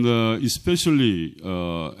 And especially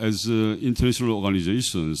as international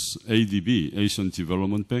organizations, ADB, Asian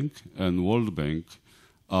Development Bank, and World Bank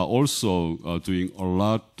are also doing a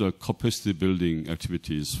lot of capacity building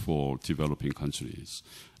activities for developing countries,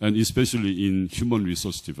 and especially in human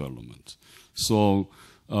resource development. So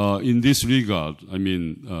in this regard, I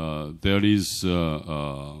mean, there is,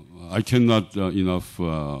 I cannot enough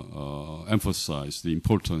emphasize the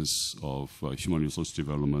importance of human resource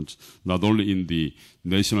development, not only in the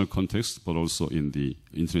national context, but also in the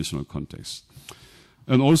international context.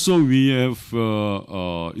 And also we have,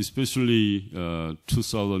 especially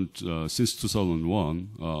since 2001,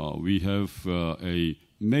 we have a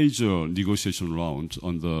major negotiation round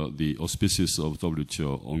under the auspices of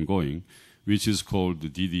WTO ongoing, which is called the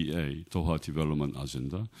DDA, Doha Development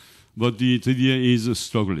Agenda. But the DDA is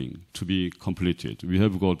struggling to be completed. We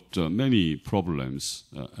have got many problems,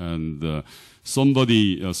 and some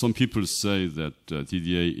people say that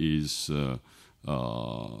DDA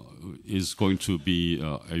is going to be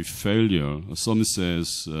a failure. Some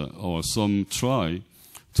says, or some try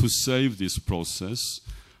to save this process.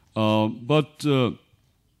 But I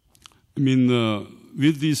mean,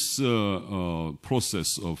 with this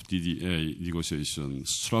process of DDA negotiation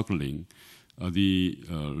struggling, the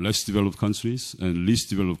less developed countries and least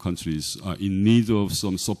developed countries are in need of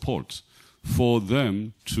some support for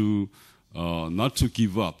them to not to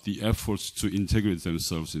give up the efforts to integrate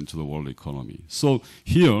themselves into the world economy. So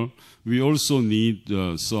here, we also need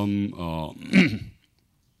some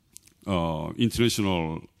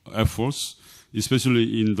international efforts,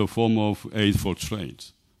 especially in the form of aid for trade,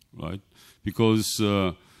 right? Because,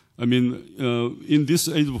 I mean, in this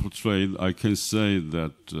aid for trade, I can say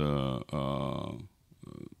that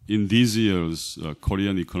in these years,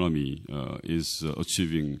 Korean economy is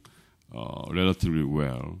achieving relatively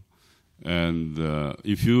well. And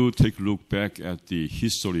if you take a look back at the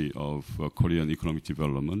history of Korean economic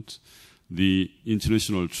development, the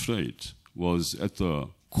international trade was at the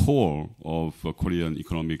core of Korean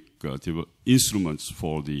economic instruments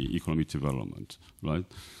for the economic development, right?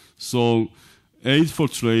 So aid for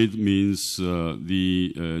trade means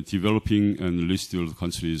the developing and least developed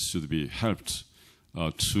countries should be helped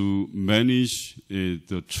to manage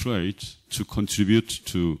the trade to contribute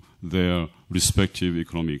to their respective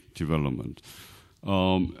economic development.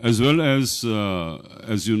 As well as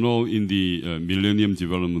you know, in the Millennium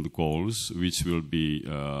Development Goals, which will be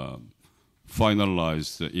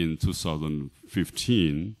finalized in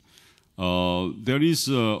 2015, there is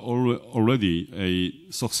already a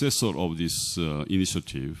successor of this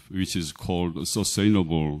initiative, which is called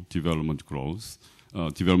Sustainable Development Goals.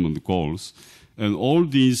 And all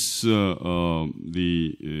these,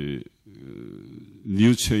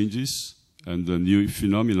 new changes and the new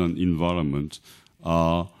phenomenon environment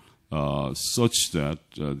are such that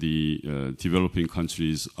the developing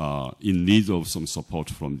countries are in need of some support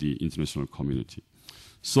from the international community.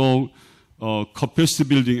 So capacity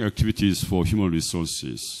building activities for human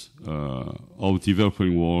resources of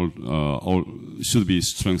developing world should be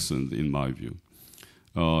strengthened, in my view,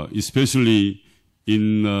 especially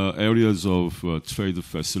in areas of trade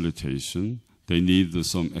facilitation. They need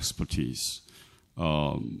some expertise,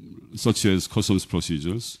 such as customs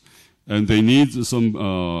procedures, and they need some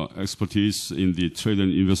expertise in the trade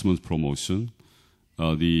and investment promotion,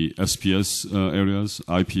 the SPS areas,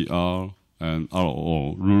 IPR, and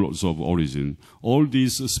or rules of origin. All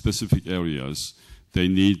these specific areas, they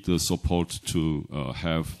need the support to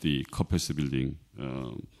have the capacity building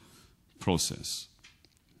process.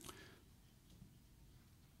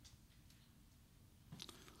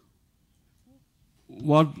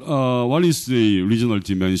 What is the regional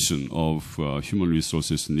dimension of human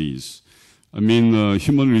resources needs? I mean,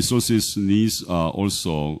 human resources needs are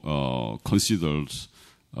also considered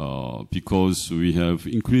because we have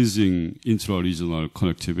increasing intra-regional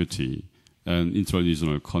connectivity and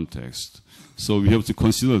intra-regional context. So we have to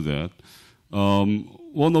consider that.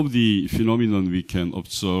 One of the phenomena we can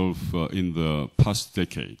observe in the past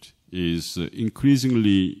decade is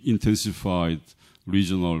increasingly intensified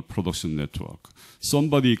regional production network.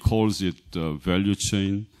 Somebody calls it value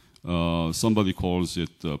chain. Somebody calls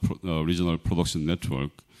it regional production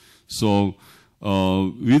network. So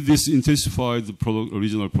with this intensified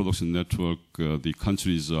regional production network, the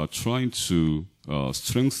countries are trying to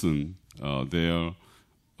strengthen their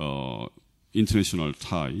international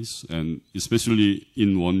ties, and especially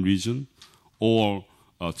in one region, or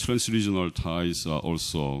trans-regional ties are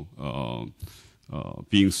also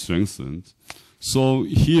being strengthened. So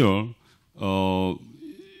here,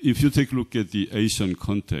 if you take a look at the Asian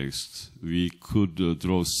context, we could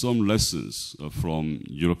draw some lessons from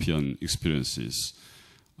European experiences.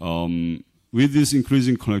 With this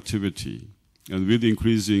increasing connectivity, and with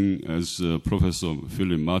increasing, as Professor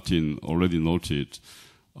Philip Martin already noted,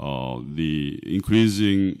 the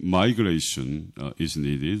increasing migration is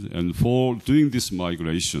needed, and for doing this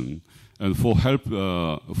migration, and for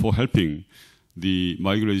helping the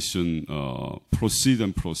migration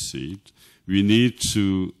proceed, we need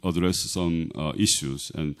to address some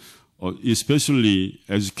issues, and especially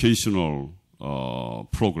educational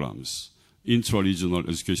programs, intra-regional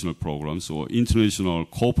educational programs, or international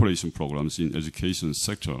cooperation programs in education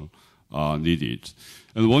sector are needed.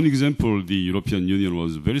 And one example the European Union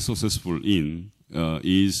was very successful in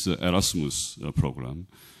is Erasmus program.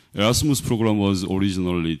 Erasmus program was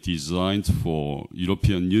originally designed for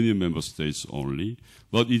European Union member states only,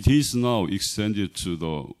 but it is now extended to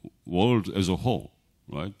the world as a whole,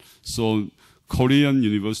 right? So Korean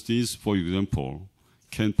universities, for example,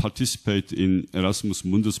 can participate in Erasmus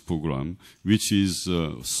Mundus program, which is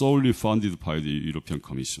solely funded by the European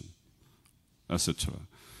Commission, etc.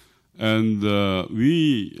 And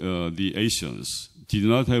we, the Asians, did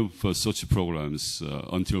not have such programs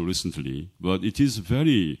until recently, but it is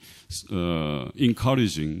very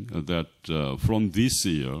encouraging that from this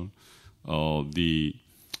year, the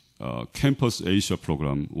Campus Asia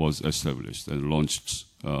program was established and launched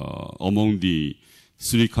among the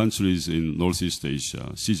 3 countries in Northeast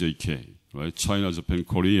Asia, CJK, right? China, Japan,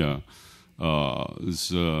 Korea.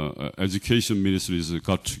 Education ministries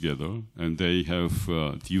got together, and they have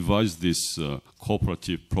devised this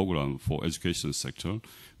cooperative program for education sector,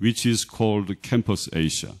 which is called Campus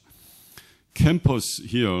Asia. Campus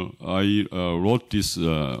here, I wrote this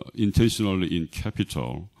intentionally in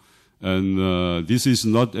capital, and this is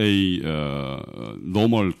not a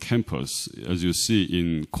normal campus as you see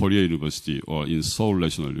in Korea University or in Seoul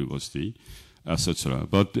National University, etc.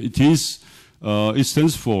 But it is it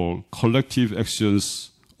stands for Collective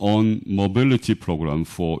Actions on Mobility Program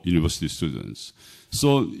for University Students.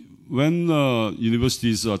 So when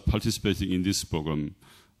universities are participating in this program,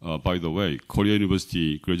 by the way, Korea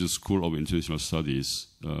University Graduate School of International Studies,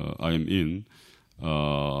 I am in,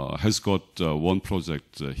 has got one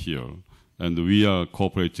project here. And we are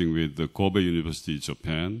cooperating with the Kobe University,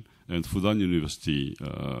 Japan, and Fudan University,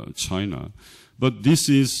 China. But this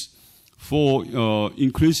is for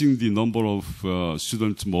increasing the number of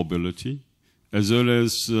student mobility, as well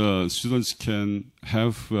as students can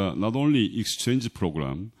have not only exchange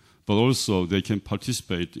program, but also they can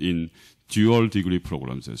participate in dual degree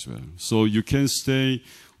programs as well. So you can stay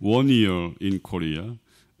 1 year in Korea,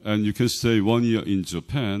 and you can stay 1 year in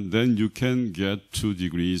Japan, then you can get 2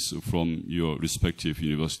 degrees from your respective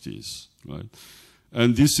universities, right?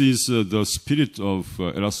 And this is the spirit of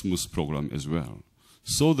Erasmus program as well.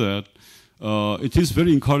 So that it is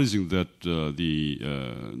very encouraging that the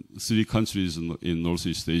 3 countries in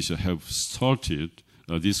Northeast Asia have started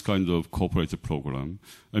this kind of cooperative program.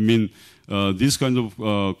 I mean, these kind of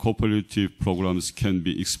cooperative programs can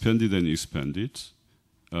be expanded and expanded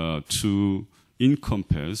to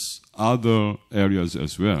encompass other areas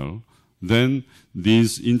as well. Then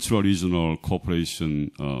these intra-regional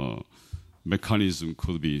cooperation mechanism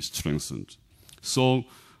could be strengthened. So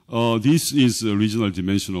this is a regional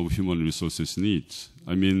dimension of human resources needs.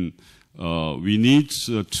 I mean, we need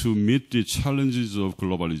to meet the challenges of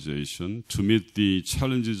globalization, to meet the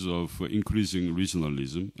challenges of increasing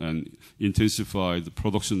regionalism and intensify the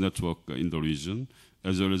production network in the region,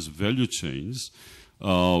 as well as value chains.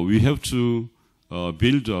 We have to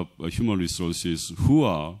build up human resources who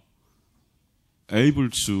are able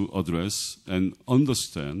to address and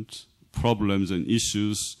understand problems and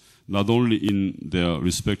issues not only in their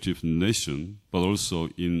respective nation, but also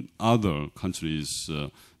in other countries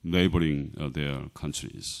neighboring their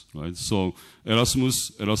countries, right? So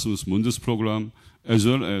Erasmus Mundus program, as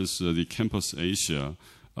well as the Campus Asia,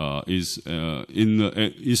 in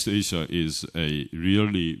East Asia is a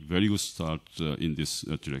really very good start in this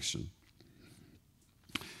direction.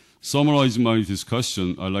 Summarizing my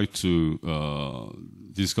discussion, I'd like to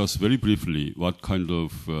discuss very briefly what kind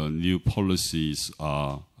of new policies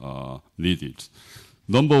are needed.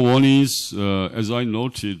 Number one is, as I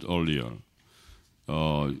noted earlier,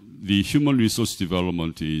 the human resource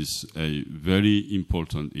development is a very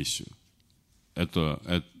important issue at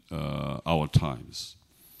our times.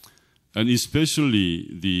 And especially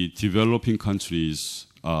the developing countries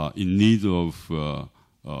are in need of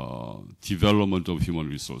development of human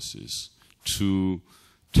resources to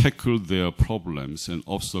tackle their problems and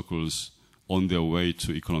obstacles on their way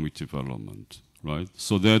to economic development, right?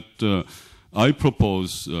 So that I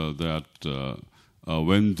propose that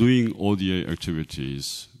when doing ODA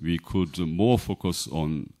activities, we could more focus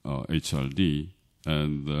on HRD.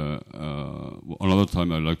 And another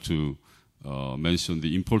time I'd like to mention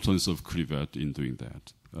the importance of CRIVET in doing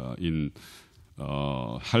that, in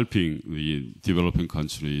helping the developing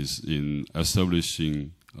countries in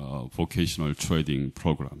establishing vocational training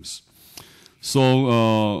programs.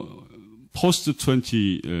 So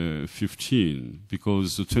post-2015,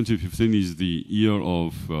 because 2015 is the year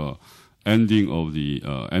of ending of the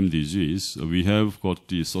MDGs, we have got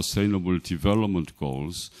the Sustainable Development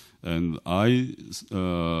Goals, and I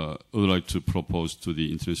would like to propose to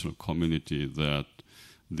the international community that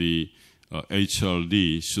the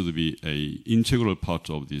HRD should be an integral part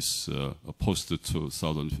of this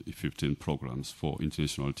post-2015 programs for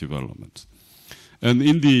international development. And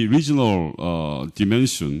in the regional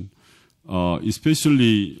dimension,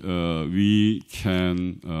 especially we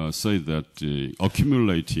can say that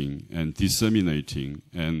accumulating and disseminating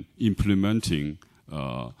and implementing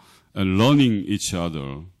and learning each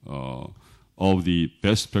other of the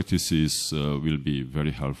best practices will be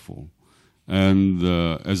very helpful. And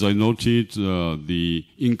as I noted, the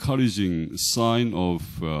encouraging sign of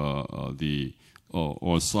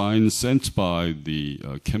or sign sent by the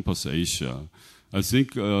Campus Asia, I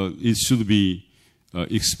think it should be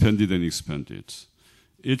expanded and expanded.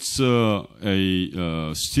 It's still a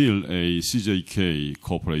CJK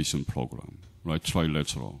cooperation program, right?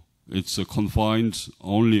 Trilateral. It's confined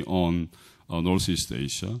only on Northeast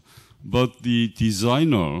Asia, but the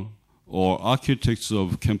designer or architects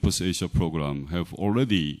of Campus Asia program have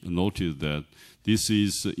already noted that this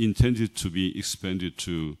is intended to be expanded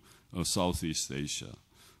to Southeast Asia.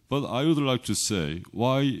 But I would like to say,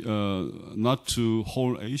 why not to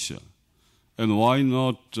whole Asia? And why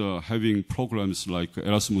not having programs like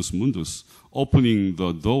Erasmus Mundus opening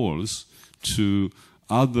the doors to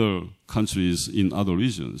other countries in other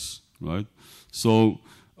regions, right? So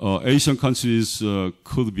Asian countries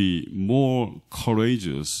could be more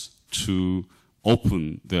courageous to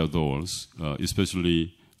open their doors,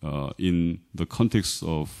 especially in the context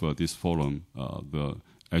of this forum, the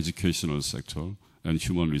educational sector and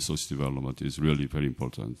human resource development is really very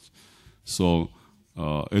important. So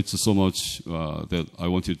it's so much that I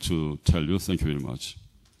wanted to tell you. Thank you very much.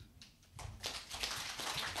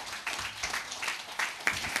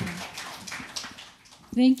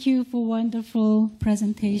 Thank you for wonderful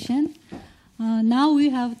presentation. Now we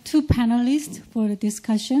have two panelists for the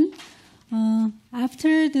discussion.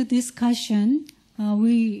 After the discussion,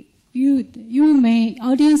 audience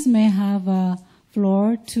may have a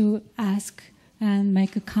floor to ask and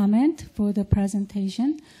make a comment for the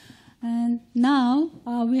presentation. And now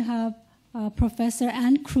we have Professor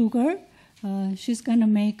Anne Kruger. She's going to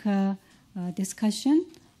make a discussion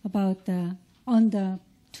about on the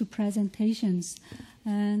two presentations.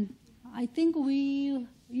 And I think you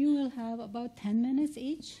will have about 10 minutes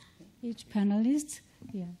each panelist.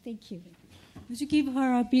 Yeah, thank you. Would you give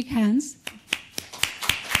her a big hands?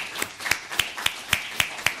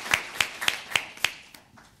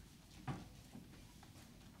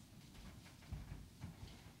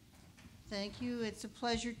 Thank you. It's a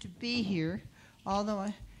pleasure to be here, although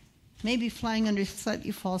I may be flying under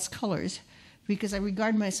slightly false colors, because I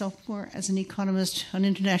regard myself more as an economist on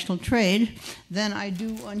international trade than I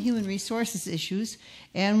do on human resources issues.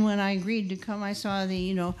 And when I agreed to come, I saw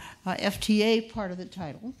the FTA part of the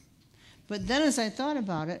title. But then as I thought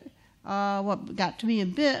about it, what got to me a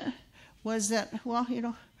bit was that, well,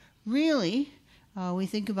 really, we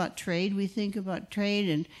think about trade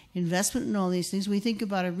and investment and all these things. We think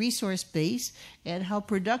about a resource base and how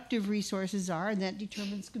productive resources are, and that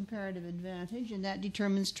determines comparative advantage, and that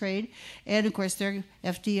determines trade, and of course their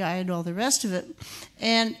FDI and all the rest of it.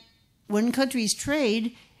 And when countries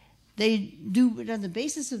trade, they do it on the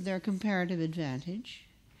basis of their comparative advantage.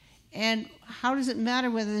 And how does it matter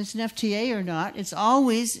whether it's an FTA or not? It's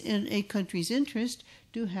always in a country's interest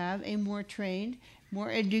to have a more trained, more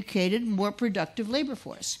educated, more productive labor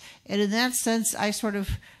force. And in that sense, I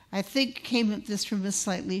think came at this from a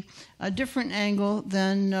slightly different angle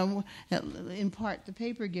than, in part, the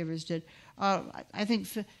paper givers did. I think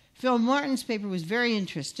Phil Martin's paper was very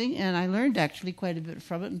interesting, and I learned actually quite a bit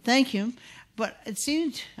from it, and thank him. But it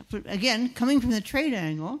seemed, again, coming from the trade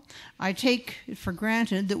angle, I take it for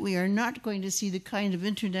granted that we are not going to see the kind of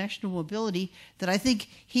international mobility that I think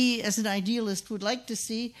he, as an idealist, would like to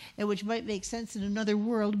see, and which might make sense in another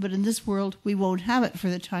world, but in this world, we won't have it for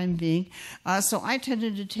the time being. So I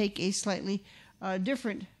tended to take a slightly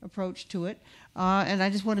different approach to it, and I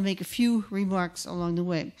just want to make a few remarks along the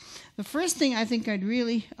way. The first thing I think I'd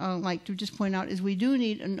really like to just point out is we do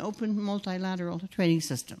need an open multilateral trading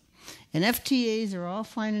system. And FTAs are all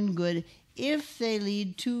fine and good if they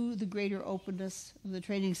lead to the greater openness of the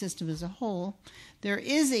trading system as a whole. There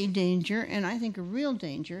is a danger, and I think a real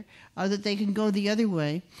danger, that they can go the other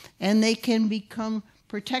way, and they can become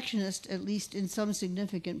protectionist, at least in some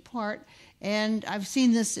significant part. And I've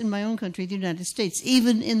seen this in my own country, the United States,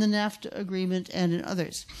 even in the NAFTA agreement and in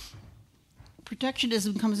others.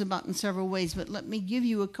 Protectionism comes about in several ways, but let me give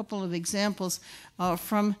you a couple of examples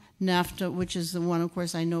from NAFTA, which is the one, of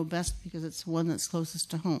course, I know best because it's the one that's closest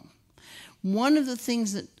to home. One of the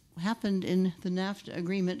things that happened in the NAFTA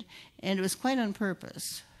agreement, and it was quite on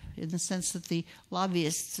purpose, in the sense that the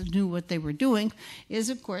lobbyists knew what they were doing, is,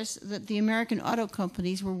 of course, that the American auto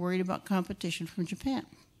companies were worried about competition from Japan.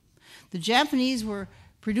 The Japanese were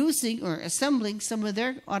producing or assembling some of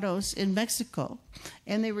their autos in Mexico,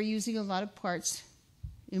 and they were using a lot of parts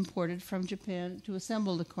imported from Japan to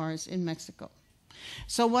assemble the cars in Mexico.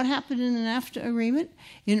 So what happened in the NAFTA agreement?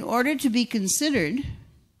 In order to be considered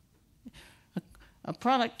a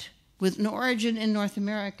product with an origin in North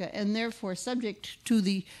America and therefore subject to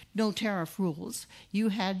the no tariff rules, you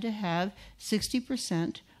had to have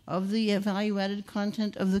 60% of the value-added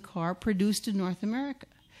content of the car produced in North America,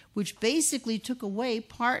 which basically took away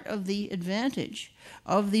part of the advantage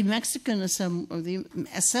of the Mexican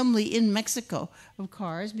assembly in Mexico of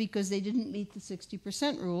cars because they didn't meet the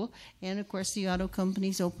 60% rule. And of course, the auto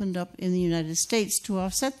companies opened up in the United States to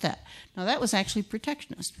offset that. Now, that was actually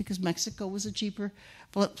protectionist because Mexico was a cheaper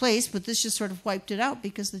place, but this just sort of wiped it out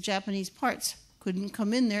because the Japanese parts couldn't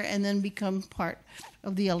come in there and then become part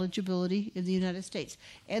of the eligibility in the United States.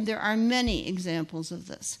 And there are many examples of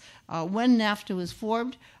this. When NAFTA was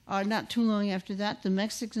formed, not too long after that, the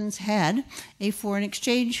Mexicans had a foreign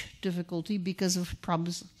exchange difficulty because of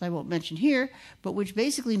problems I won't mention here, but which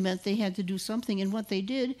basically meant they had to do something. And what they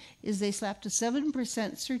did is they slapped a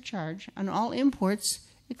 7% surcharge on all imports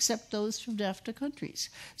except those from NAFTA countries.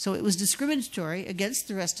 So it was discriminatory against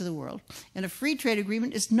the rest of the world. And a free trade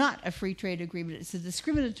agreement is not a free trade agreement. It's a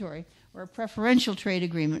discriminatory or a preferential trade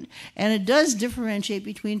agreement. And it does differentiate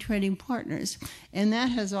between trading partners. And that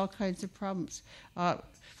has all kinds of problems.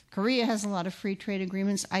 Korea has a lot of free trade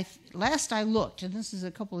agreements. Last I looked, and this is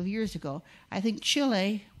a couple of years ago, I think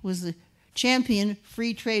Chile was the champion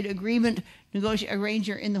free trade agreement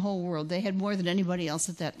arranger in the whole world. They had more than anybody else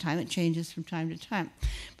at that time. It changes from time to time.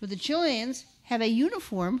 But the Chileans have a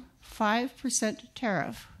uniform 5%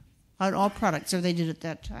 tariff on all products, or they did at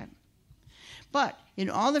that time. But in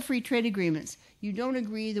all the free trade agreements, you don't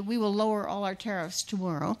agree that we will lower all our tariffs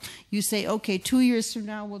tomorrow. You say, okay, 2 years from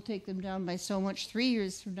now, we'll take them down by so much. 3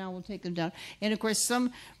 years from now, we'll take them down. And, of course,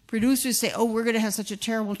 some producers say, oh, we're going to have such a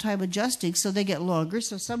terrible time adjusting, so they get longer.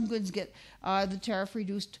 So some goods get the tariff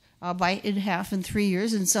reduced in half in 3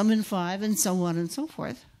 years, and some in 5, and so on and so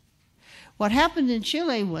forth. What happened in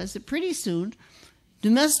Chile was that pretty soon,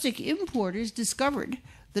 domestic importers discovered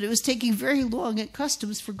that it was taking very long at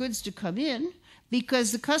customs for goods to come in,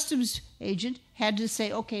 because the customs agent had to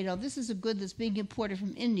say, okay, now this is a good that's being imported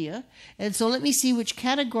from India, and so let me see which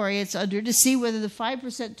category it's under to see whether the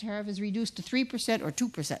 5% tariff is reduced to 3% or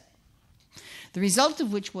 2%. The result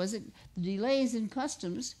of which was that the delays in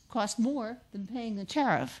customs cost more than paying the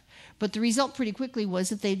tariff. But the result pretty quickly was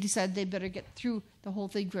that they decided they better get through the whole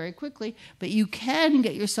thing very quickly. But you can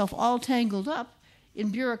get yourself all tangled up in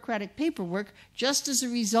bureaucratic paperwork just as a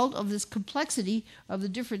result of this complexity of the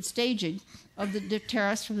different staging of the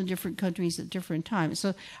tariffs from the different countries at different times.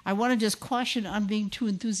 So I want to just caution on being too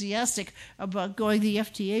enthusiastic about going the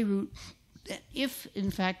FTA route if, in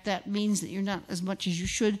fact, that means that you're not as much as you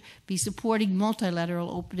should be supporting multilateral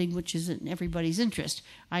opening, which is in everybody's interest.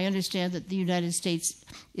 I understand that the United States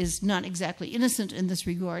is not exactly innocent in this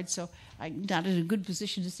regard, so I'm not in a good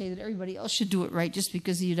position to say that everybody else should do it right just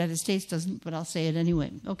because the United States doesn't, but I'll say it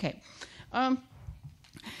anyway. Okay.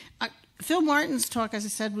 Phil Martin's talk, as I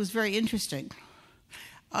said, was very interesting.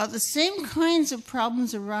 The same kinds of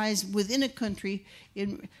problems arise within a country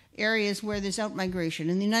in areas where there's outmigration.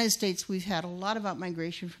 In the United States, we've had a lot of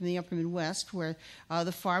outmigration from the upper Midwest, where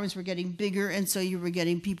the farms were getting bigger, and so you were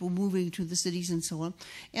getting people moving to the cities and so on.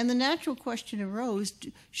 And the natural question arose,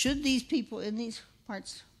 should these people in these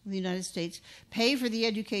parts of the United States pay for the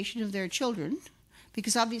education of their children?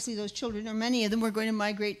 Because obviously those children, or many of them, were going to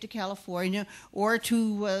migrate to California or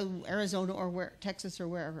to Arizona or Texas or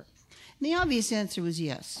wherever. And the obvious answer was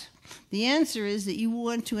yes. The answer is that you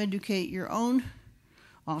want to educate your own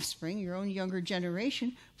offspring, your own younger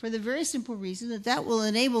generation, for the very simple reason that that will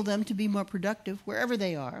enable them to be more productive wherever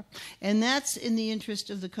they are, and that's in the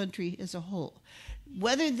interest of the country as a whole.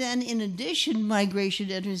 Whether then, in addition,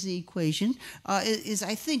 migration enters the equation is,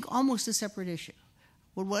 I think, almost a separate issue.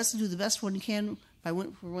 One wants to do the best one can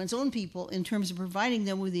for one's own people in terms of providing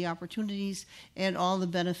them with the opportunities and all the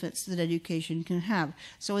benefits that education can have.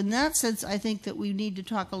 So in that sense, I think that we need to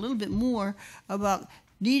talk a little bit more about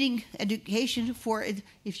needing education for,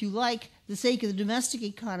 if you like, the sake of the domestic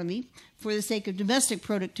economy, for the sake of domestic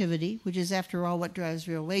productivity, which is, after all, what drives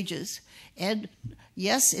real wages. And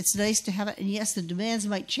yes, it's nice to have it, and yes, the demands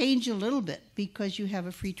might change a little bit because you have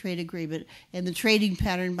a free trade agreement, and the trading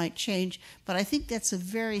pattern might change, but I think that's a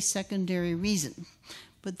very secondary reason.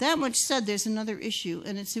 But that much said, there's another issue,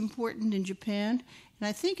 and it's important in Japan, and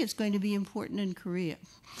I think it's going to be important in Korea.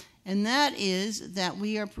 And that is that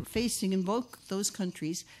we are facing in both those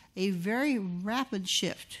countries a very rapid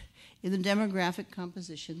shift in the demographic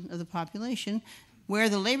composition of the population, where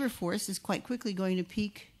the labor force is quite quickly going to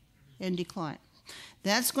peak and decline.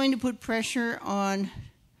 That's going to put pressure on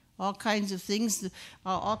all kinds of things,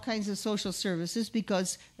 all kinds of social services,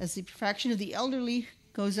 because as the fraction of the elderly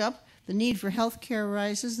goes up, the need for health care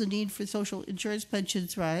rises, the need for social insurance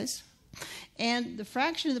pensions rise, and the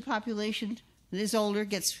fraction of the population that is older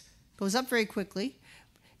goes up very quickly.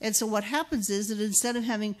 And so what happens is that instead of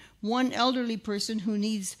having one elderly person who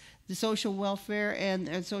needs the social welfare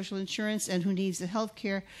and social insurance and who needs the health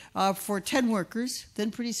care for 10 workers, then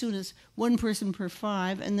pretty soon it's one person per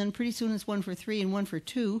 5, and then pretty soon it's 1 for 3 and 1 for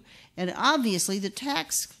 2. And obviously the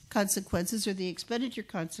tax consequences or the expenditure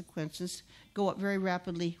consequences go up very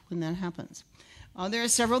rapidly when that happens. There are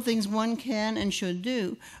several things one can and should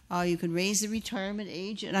do. You can raise the retirement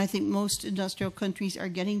age, and I think most industrial countries are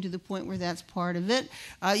getting to the point where that's part of it.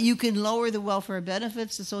 You can lower the welfare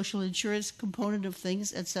benefits, the social insurance component of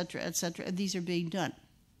things, et cetera, and these are being done.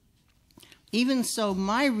 Even so,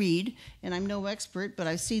 my read, and I'm no expert, but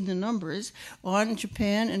I've seen the numbers, on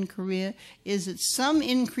Japan and Korea, is that some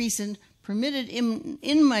increase in permitted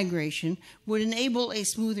in-migration would enable a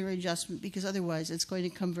smoother adjustment, because otherwise it's going to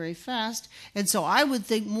come very fast. And so I would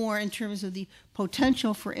think more in terms of the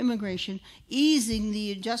potential for immigration, easing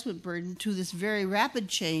the adjustment burden to this very rapid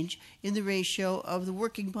change in the ratio of the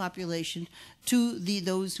working population to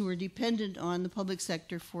those who are dependent on the public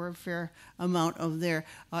sector for a fair amount of their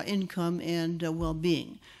income and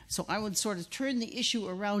well-being. So I would sort of turn the issue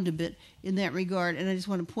around a bit in that regard, and I just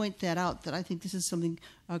want to point that out, that I think this is something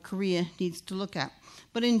Korea needs to look at.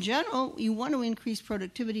 But in general, you want to increase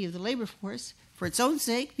productivity of the labor force for its own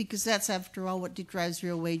sake, because that's, after all, what drives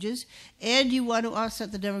real wages, and you want to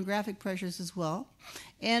offset the demographic pressures as well.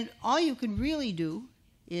 And all you can really do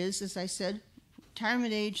is, as I said,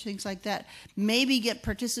 retirement age, things like that, maybe get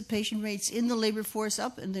participation rates in the labor force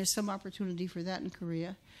up, and there's some opportunity for that in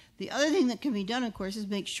Korea. The other thing that can be done, of course, is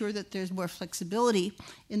make sure that there's more flexibility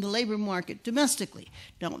in the labor market domestically.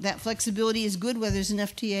 Now, that flexibility is good whether there's an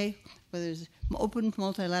FTA, whether there's open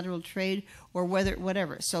multilateral trade, or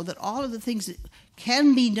whatever, so that all of the things that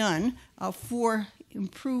can be done for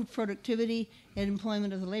improved productivity and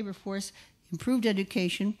employment of the labor force, improved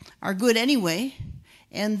education, are good anyway.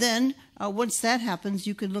 And then once that happens,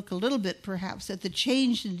 you can look a little bit, perhaps, at the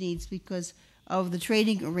change in needs because of the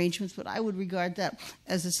trading arrangements, but I would regard that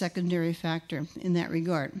as a secondary factor in that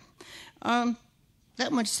regard.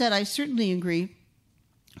 that much said, I certainly agree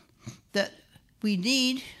that we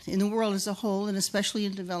need, in the world as a whole, and especially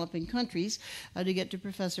in developing countries, to get to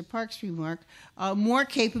Professor Park's remark, more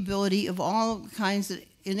capability of all kinds that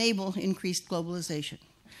enable increased globalization.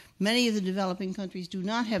 Many of the developing countries do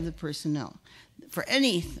not have the personnel for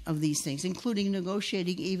any of these things, including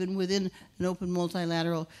negotiating even within an open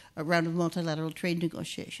multilateral, a round of multilateral trade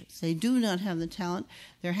negotiations. They do not have the talent.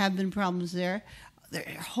 There have been problems there. There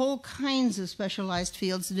are whole kinds of specialized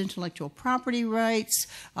fields in intellectual property rights,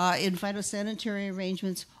 in phytosanitary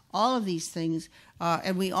arrangements, all of these things,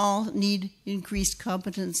 and we all need increased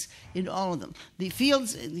competence in all of them. The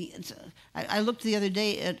fields, I looked the other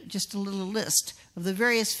day at just a little list of the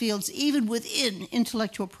various fields, even within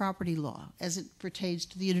intellectual property law, as it pertains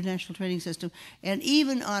to the international trading system, and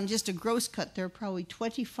even on just a gross cut, there are probably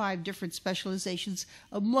 25 different specializations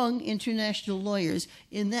among international lawyers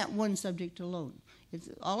in that one subject alone.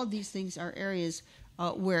 All of these things are areas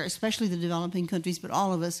where, especially the developing countries, but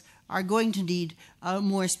all of us, are going to need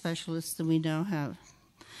more specialists than we now have.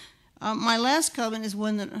 My last comment is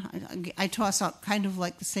one that I toss out kind of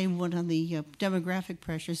like the same one on the demographic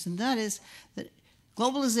pressures, and that is that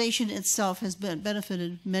globalization itself has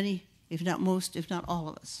benefited many, if not most, if not all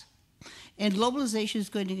of us. And globalization is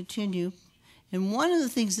going to continue. And one of the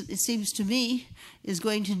things that it seems to me is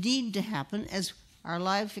going to need to happen as our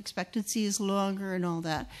life expectancy is longer and all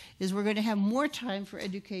that, is we're going to have more time for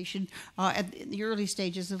education at the early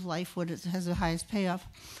stages of life when it has the highest payoff.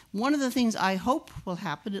 One of the things I hope will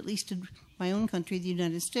happen, at least in my own country, the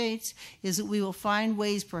United States, is that we will find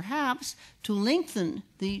ways perhaps to lengthen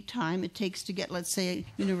the time it takes to get, let's say,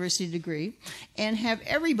 a university degree, and have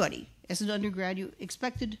everybody, as an undergraduate,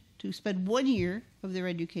 expected to spend 1 year of their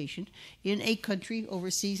education in a country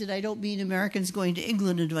overseas. And I don't mean Americans going to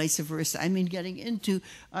England and vice versa. I mean getting into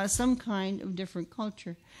some kind of different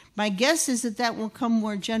culture. My guess is that that will come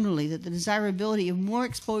more generally, that the desirability of more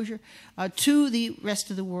exposure to the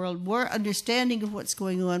rest of the world, more understanding of what's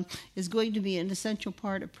going on, is going to be an essential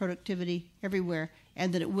part of productivity everywhere,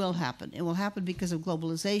 and that it will happen. It will happen because of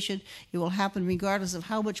globalization. It will happen regardless of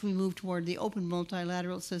how much we move toward the open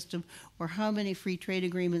multilateral system or how many free trade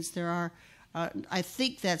agreements there are. I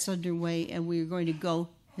think that's underway, and we're going to go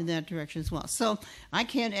in that direction as well. So I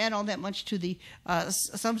can't add all that much to the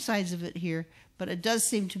some sides of it here, but it does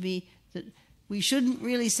seem to me that we shouldn't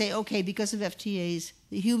really say, okay, because of FTAs,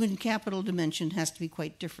 the human capital dimension has to be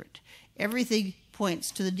quite different. Everything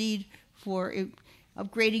points to the need for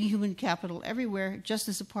upgrading human capital everywhere, just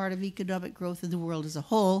as a part of economic growth in the world as a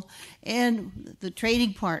whole. And the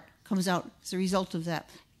trading part comes out as a result of that,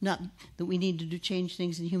 not that we need to change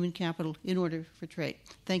things in human capital in order for trade.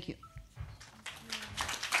 Thank you.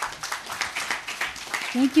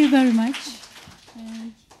 Thank you very much.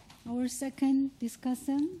 And our second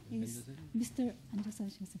discussion is Mr.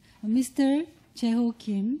 Jae-ho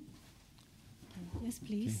Kim. Yes,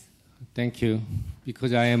 please. Okay. Thank you.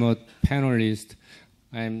 Because I am a panelist,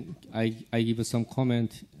 I give some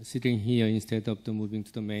comment sitting here instead of moving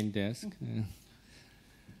to the main desk.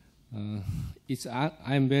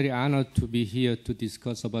 I'm very honored to be here to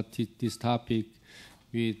discuss about this topic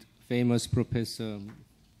with famous Professor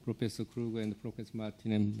Kruger and Professor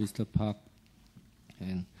Martin and Mr. Park.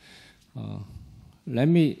 And let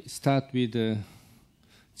me start with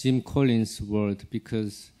Jim Collins' word,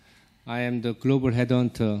 because I am the global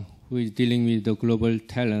headhunter who is dealing with the global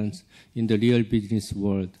talents in the real business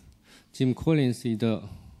world. Jim Collins is the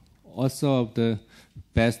author of the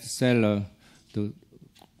bestseller, The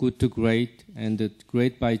Good to Great and the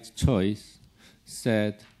Great by Choice,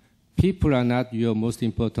 said, people are not your most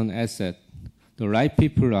important asset. The right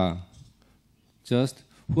people are. Just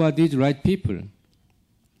who are these right people?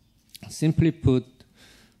 Simply put,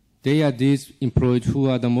 they are these employees who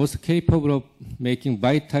are the most capable of making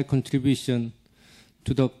vital contribution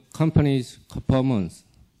to the company's performance.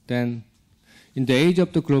 Then, in the age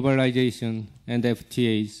of the globalization and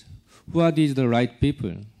FTAs, who are these the right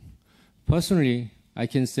people? Personally, I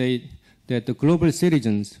can say that the global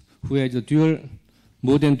citizens who have the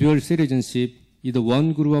more than dual citizenship is the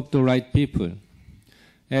one group of the right people.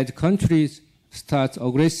 As countries start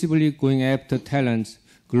aggressively going after talents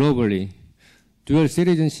globally, dual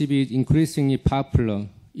citizenship is increasingly popular,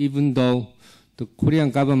 even though the Korean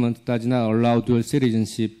government does not allow dual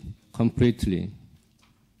citizenship completely.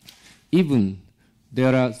 Even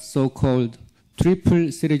there are so-called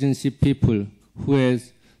triple citizenship people who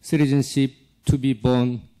has citizenship to be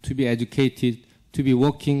born, to be educated, to be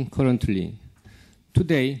working currently.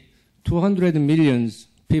 Today, 200 million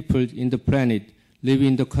people in the planet live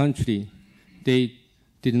in the country they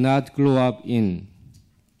did not grow up in.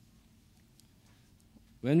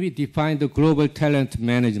 when we define the global talent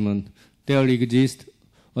management, there exists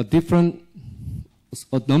a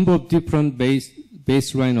number of different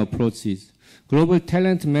baseline approaches. Global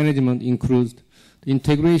talent management includes the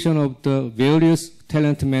integration of the various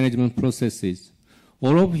talent management processes,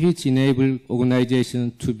 all of which enable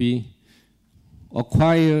organizations to be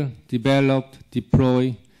acquire, develop,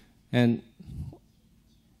 deploy, and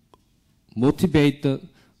motivate the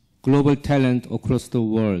global talent across the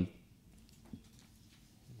world.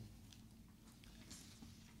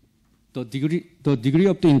 The degree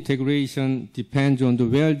of the integration depends on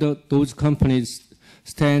where those companies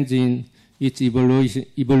stand in its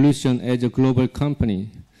evolution as a global company.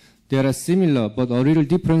 There are similar but a little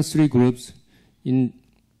different three groups in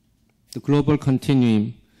the global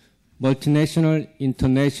continuum: multinational,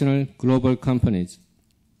 international, global companies.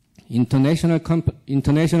 International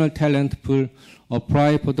talent pool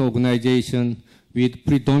apply for the organization with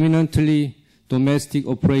predominantly domestic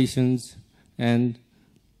operations and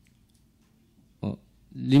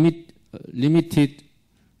limited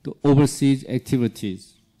to overseas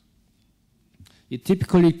activities. It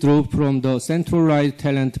typically draws from the centralized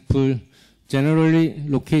talent pool, generally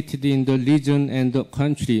located in the region and the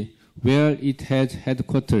country where it has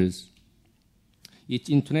headquarters. Its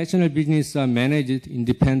international business are managed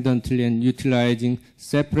independently and utilizing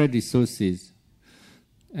separate resources.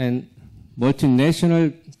 And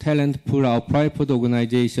multinational talent pool apply for the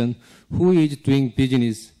organization who is doing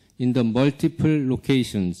business in the multiple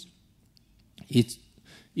locations. Each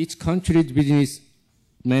country's business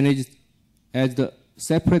managed as the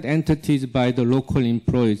separate entities by the local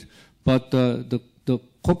employees, but the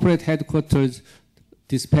corporate headquarters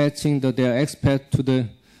dispatching their experts to the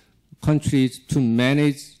countries to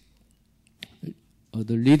manage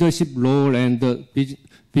the leadership role and the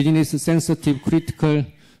business-sensitive critical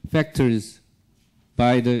factors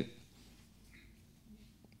by the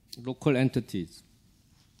local entities.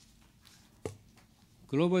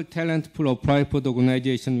 Global talent pool apply for the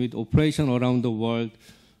organization with operation around the world,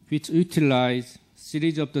 which utilize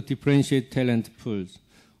series of the differentiated talent pools.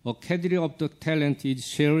 A cadre of the talent is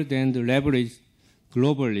shared and leveraged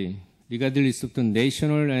globally, regardless of the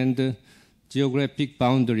national and geographic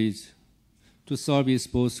boundaries, to service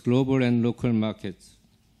both global and local markets.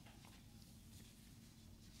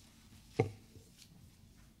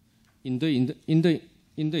 In the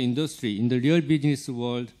industry, in the real business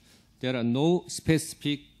world, there are no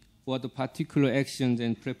specific or the particular actions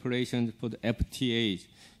and preparations for the FTAs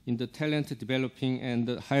in the talent developing and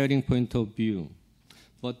the hiring point of view.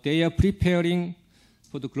 But they are preparing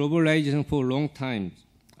for the globalization for a long time.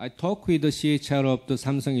 I talked with the CHR of the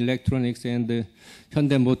Samsung Electronics and the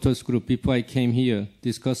Hyundai Motors Group before I came here,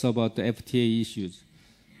 discuss about the FTA issues.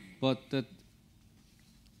 But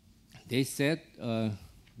they said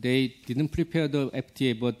they didn't prepare the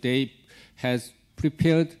FTA, but they has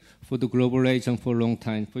prepared for the globalization for a long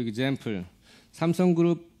time. For example, Samsung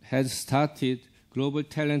Group has started global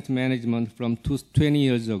talent management from 20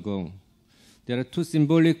 years ago. There are two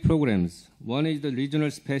symbolic programs. One is the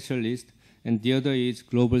regional specialist, and the other is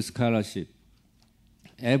global scholarship.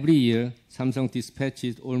 Every year, Samsung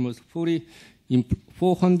dispatches almost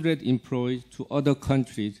 400 employees to other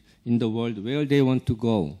countries in the world where they want to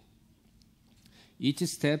go. Each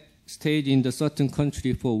step stays in the certain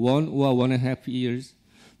country for 1 or 1.5 years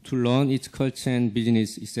to learn its culture and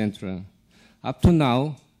business, etc. Up to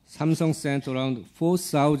now, Samsung sent around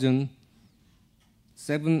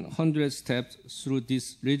 4,700 steps through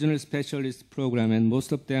this regional specialist program, and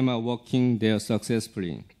most of them are working there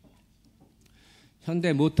successfully.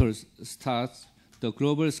 Hyundai Motors starts the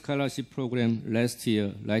global scholarship program last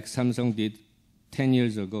year, like Samsung did 10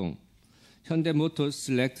 years ago. Hyundai Motors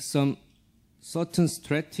select some certain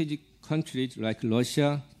strategic countries like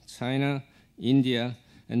Russia, China, India,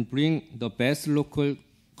 and bring the best local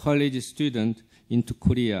college students into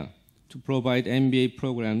Korea to provide MBA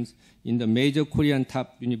programs in the major Korean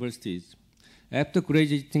top universities. After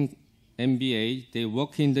graduating MBA, they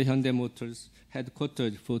work in the Hyundai Motors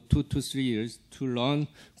headquarters for 2 to 3 years to learn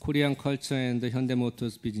Korean culture and the Hyundai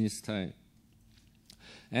Motors business style.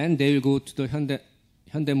 And they will go to the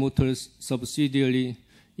Hyundai Motors subsidiary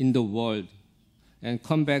in the world and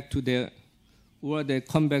come back to their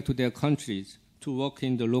countries to work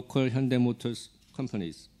in the local Hyundai Motors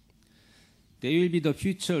companies. They will be the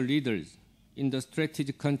future leaders in the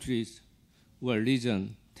strategic countries or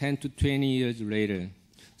region 10 to 20 years later.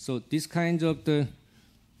 So this kind of the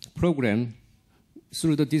program,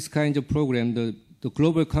 through this kind of program, the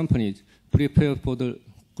global companies prepare for the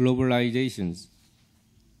globalizations.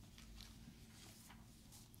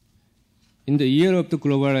 In the year of the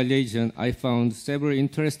globalization, I found several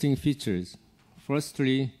interesting features.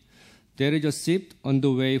 Firstly, there is a shift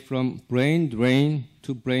underway from brain drain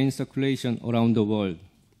to brain circulation around the world.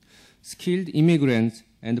 Skilled immigrants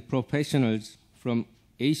and professionals from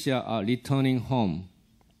Asia are returning home.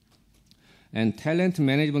 And talent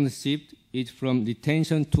management shift is from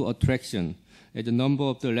retention to attraction, as the number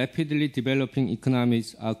of the rapidly developing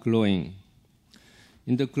economies are growing.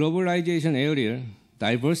 In the globalization area,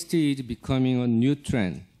 diversity is becoming a new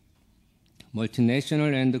trend.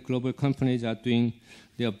 Multinational and global companies are doing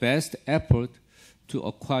their best effort to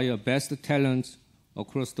acquire best talents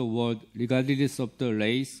across the world, regardless of the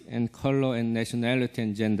race and color and nationality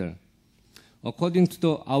and gender. According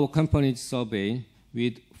to our company's survey,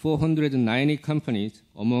 with 490 companies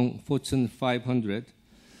among Fortune 500,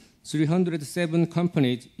 307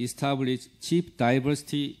 companies established Chief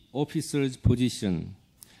Diversity Officer's position.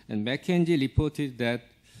 And McKinsey reported that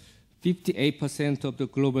 58% of the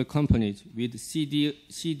global companies with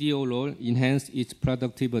CDO role enhanced its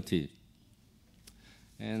productivity.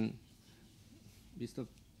 And Mr.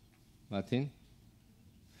 Martin,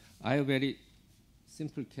 I have a very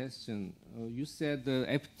simple question. You said the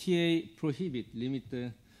FTA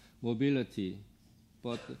limit mobility,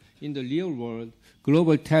 but in the real world,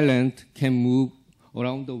 global talent can move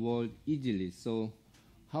around the world easily. So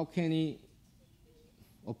how can he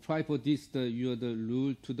apply for this, the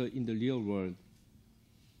rule in the real world?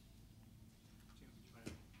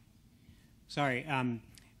 Sorry,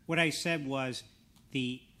 what I said was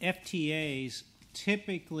the FTAs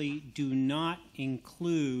typically do not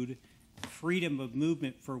include freedom of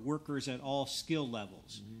movement for workers at all skill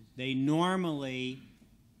levels. Mm-hmm. They normally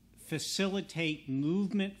facilitate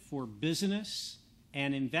movement for business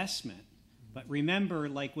and investment. But remember,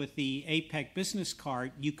 like with the APEC business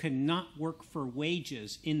card, you cannot work for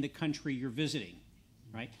wages in the country you're visiting,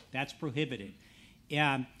 right? That's prohibited.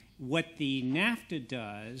 What the NAFTA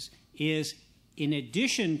does is, in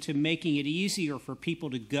addition to making it easier for people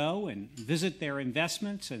to go and visit their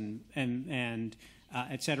investments and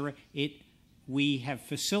et cetera, we have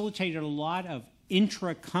facilitated a lot of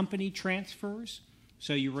intra-company transfers.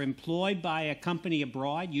 So you're employed by a company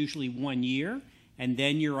abroad, usually 1 year, and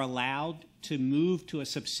then you're allowed to move to a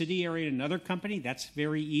subsidiary in another company. That's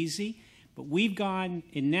very easy. But we've gone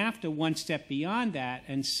in NAFTA one step beyond that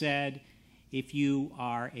and said, if you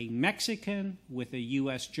are a Mexican with a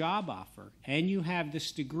U.S. job offer and you have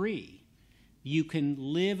this degree, you can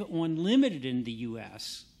live unlimited in the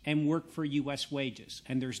U.S. and work for U.S. wages,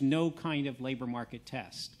 and there's no kind of labor market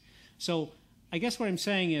test. So I guess what I'm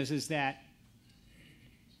saying is that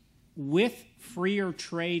with freer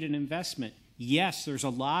trade and investment, yes, there's a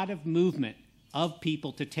lot of movement of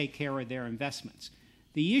people to take care of their investments.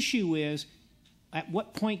 The issue is, at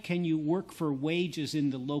what point can you work for wages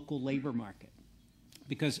in the local labor market?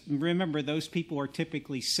 Because remember, those people are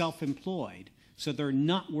typically self-employed, so they're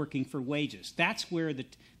not working for wages. That's where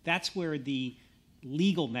the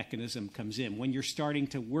legal mechanism comes in, when you're starting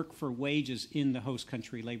to work for wages in the host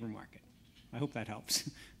country labor market. I hope that helps.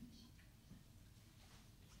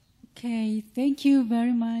 Okay, thank you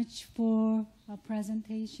very much for our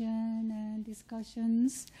presentation and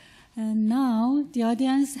discussions. And now the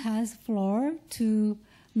audience has floor to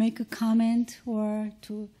make a comment or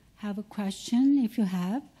to have a question if you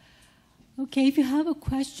have. Okay, if you have a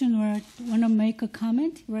question or want to make a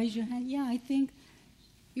comment, raise your hand. Yeah, I think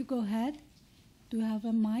you go ahead. Do you have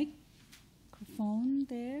a microphone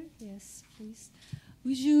there? Yes, please.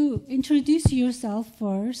 Would you introduce yourself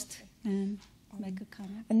first and make a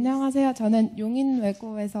comment? 안녕하세요. 저는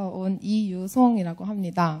용인외고에서 온 이유송이라고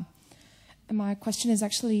합니다. And my question is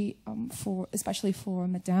actually especially for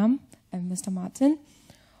Madame and Mr. Martin.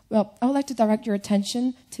 Well, I would like to direct your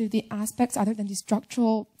attention to the aspects other than the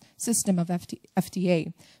structural system of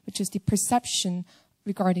FTA, which is the perception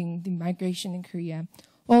regarding the migration in Korea.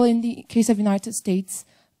 Well, in the case of the United States,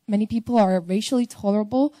 many people are racially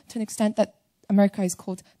tolerable to an extent that America is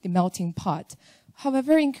called the melting pot.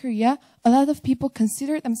 However, in Korea, a lot of people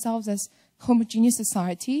consider themselves as homogeneous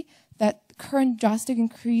society, that current drastic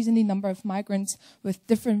increase in the number of migrants with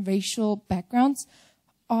different racial backgrounds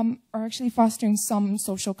are actually fostering some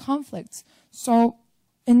social conflicts. So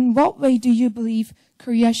in what way do you believe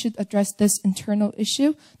Korea should address this internal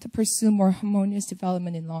issue to pursue more harmonious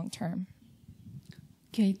development in long term?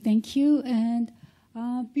 Okay, thank you. And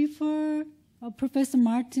before Professor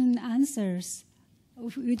Martin answers,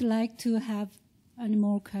 we'd like to have any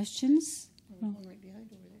more questions? One right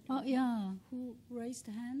behind over there. Oh, yeah. Who raised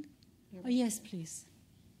the hand? Oh, yes, please.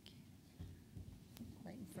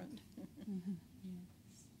 Right in front. Mm-hmm.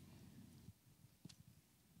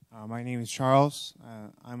 My name is Charles.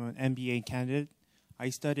 I'm an MBA candidate. I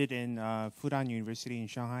studied in Fudan University in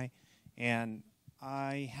Shanghai, and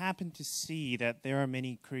I happen to see that there are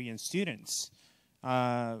many Korean students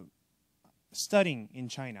studying in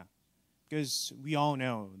China, because we all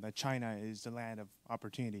know that China is the land of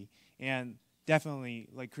opportunity, and definitely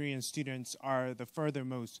like Korean students are the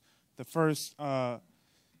first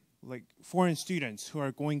like foreign students who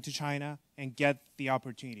are going to China and get the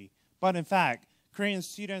opportunity. But in fact, Korean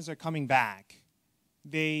students are coming back.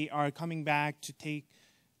 They are coming back to take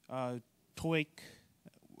TOEIC,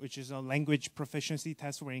 which is a language proficiency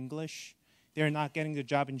test for English. They're not getting the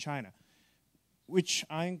job in China, which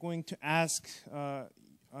I'm going to ask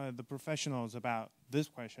the professionals about this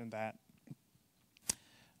question, that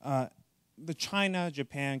the China,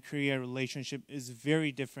 Japan, Korea relationship is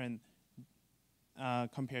very different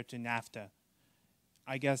compared to NAFTA.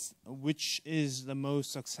 I guess which is the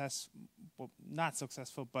most successful, not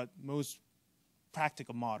successful, but most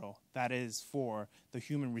practical model that is for the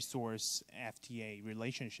human resource FTA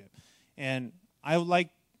relationship. And I would like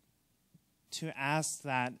to ask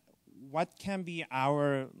that what can be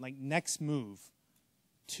our next move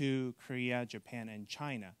to Korea, Japan, and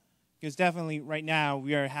China? Because definitely right now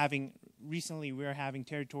we are having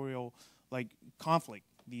territorial conflict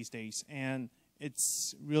these days, and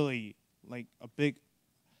it's really a big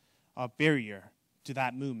barrier to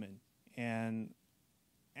that movement. And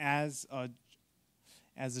as a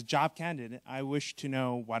job candidate, I wish to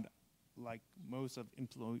know what most of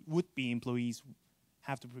would-be employees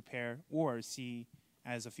have to prepare or see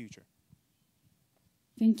as a future.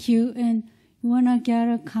 Thank you. And you want to get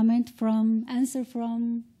a answer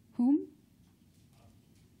from whom?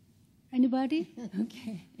 Anybody?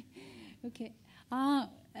 Okay. Okay.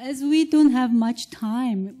 As we don't have much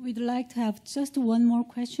time, we'd like to have just one more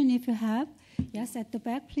question if you have. Yes, at the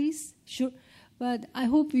back, please. Sure. But I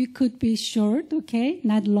hope we could be short, okay?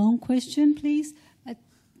 Not long question, please. At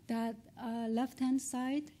that left-hand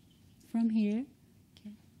side from here.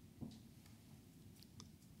 Okay.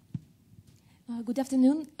 Good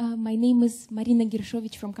afternoon. My name is Marina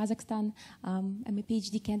Girshovich from Kazakhstan. I'm a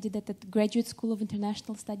PhD candidate at the Graduate School of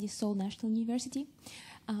International Studies, Seoul National University.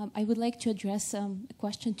 I would like to address a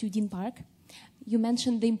question to Dean Park. You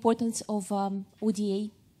mentioned the importance of ODA,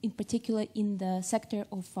 in particular in the sector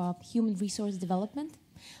of human resource development.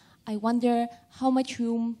 I wonder how much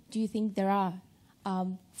room do you think there are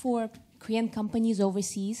for Korean companies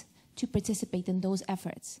overseas to participate in those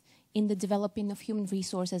efforts in the developing of human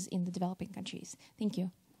resources in the developing countries? Thank you.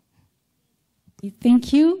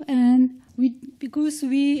 Thank you. And because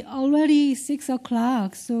we already 6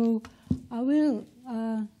 o'clock, so I will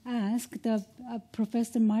ask the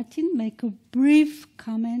Professor Martin make a brief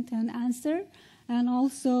comment and answer, and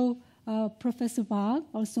also Professor Bach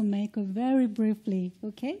also make a very briefly,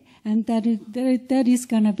 okay? And that is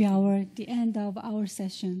going to be the end of our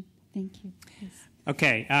session. Thank you. Yes.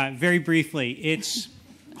 Okay, very briefly, it's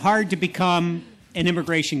hard to become an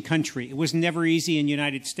immigration country. It was never easy in the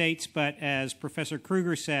United States, but as Professor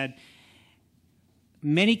Kruger said,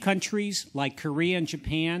 many countries like Korea and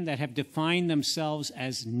Japan that have defined themselves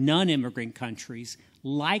as non-immigrant countries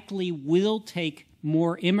likely will take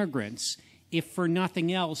more immigrants, if for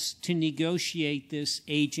nothing else, to negotiate this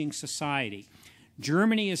aging society.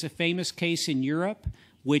 Germany is a famous case in Europe,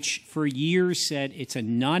 which for years said it's a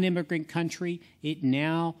non-immigrant country. It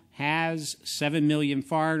now has 7 million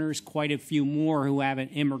foreigners, quite a few more who have an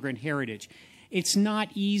immigrant heritage. It's not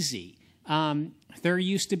easy. There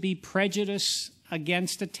used to be prejudice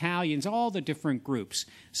against Italians, all the different groups.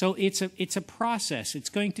 So it's a process. It's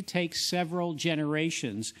going to take several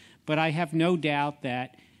generations, but I have no doubt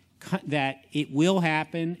that it will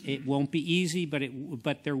happen. It won't be easy,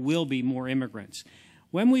 but there will be more immigrants.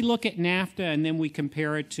 When we look at NAFTA and then we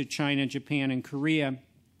compare it to China, Japan, and Korea,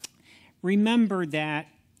 remember that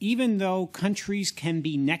even though countries can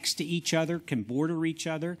be next to each other, can border each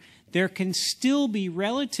other, there can still be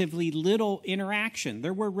relatively little interaction.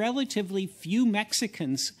 There were relatively few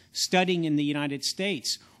Mexicans studying in the United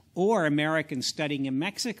States or Americans studying in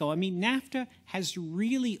Mexico. I mean, NAFTA has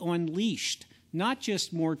really unleashed not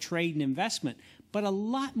just more trade and investment, but a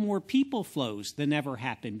lot more people flows than ever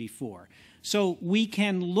happened before. So we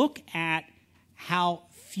can look at how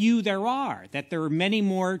few there are, that there are many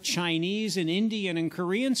more Chinese and Indian and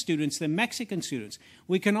Korean students than Mexican students.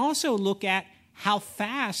 We can also look at how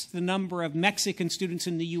fast the number of Mexican students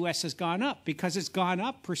in the U.S. has gone up, because it's gone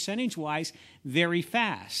up percentage-wise very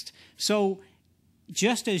fast. So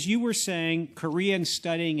just as you were saying, Koreans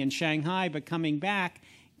studying in Shanghai but coming back,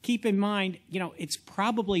 keep in mind, it's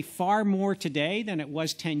probably far more today than it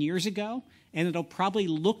was 10 years ago, and it'll probably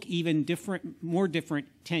look even more different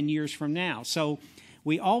 10 years from now. So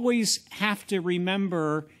we always have to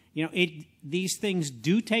remember You know, these things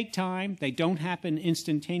do take time. They don't happen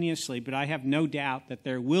instantaneously, but I have no doubt that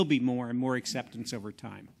there will be more and more acceptance over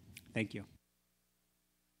time. Thank you.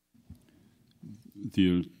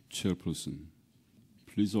 Dear Chairperson,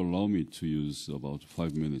 please allow me to use about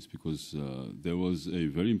 5 minutes because there was a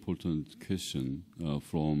very important question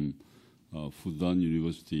from Fudan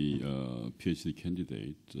University PhD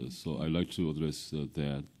candidate. So I'd like to address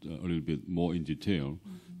that a little bit more in detail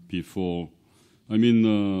before. I mean,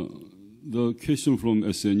 the question from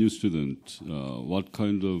SNU student, what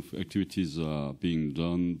kind of activities are being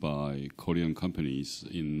done by Korean companies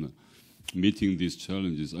in meeting these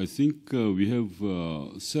challenges? I think we have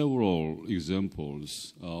several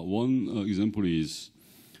examples. One example is,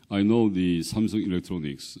 I know the Samsung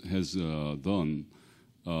Electronics has done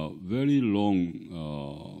a very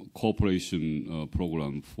long cooperation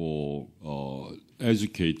program for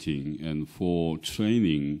educating and for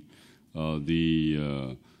training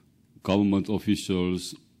the government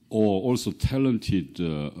officials or also talented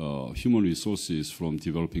human resources from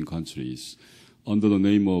developing countries under the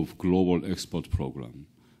name of Global Expert Program.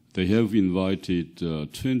 They have invited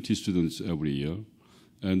 20 students every year,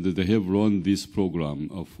 and they have run this program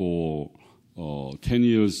for 10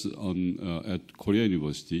 years at Korea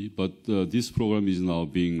University, but this program is now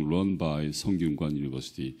being run by Sungkyunkwan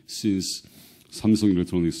University since Samsung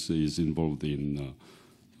Electronics is involved in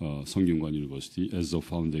Sungkyunkwan University as a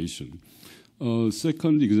foundation.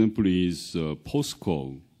 Second example is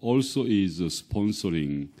POSCO also is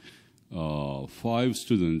sponsoring 5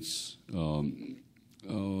 students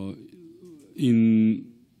in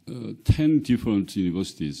 10 different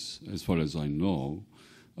universities, as far as I know,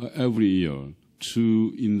 every year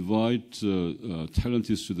to invite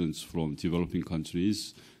talented students from developing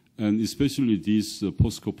countries, and especially this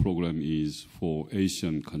POSCO program is for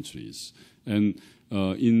Asian countries. And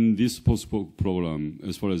in this POSCO program,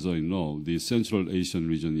 as far as I know, the Central Asian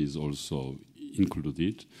region is also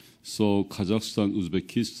included. So Kazakhstan,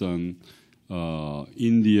 Uzbekistan,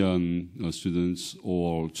 Indian students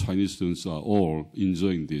or Chinese students are all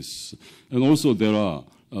enjoying this. And also there are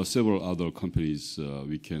several other companies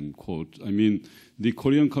we can quote. I mean, the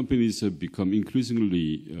Korean companies have become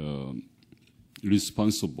increasingly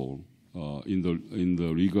responsible in the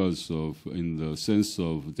sense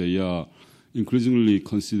of they are increasingly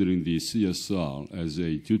considering the CSR as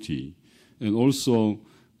a duty, and also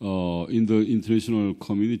in the international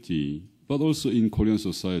community, but also in Korean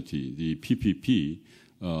society, the PPP,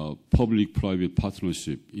 public-private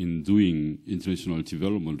partnership in doing international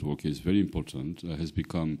development work is very important, has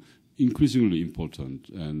become increasingly important,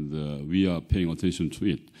 and we are paying attention to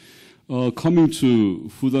it. Coming to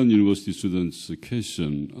Fudan University students'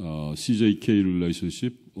 question, CJK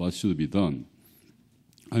relationship, what should be done?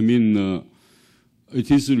 I mean, it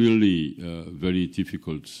is really a very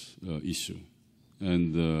difficult issue.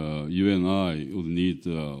 And you and I would need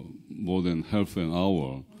more than half an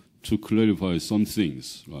hour to clarify some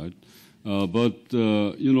things, right? But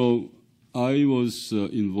you know, I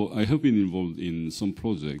have been involved in some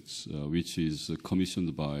projects which is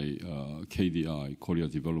commissioned by KDI, Korea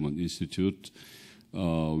Development Institute.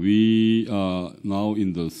 We are now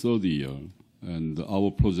in the 3rd year, and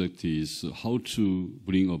our project is how to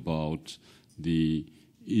bring about the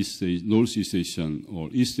Northeast Asian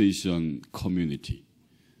or East Asian community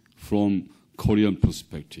from Korean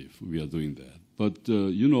perspective. We are doing that. But,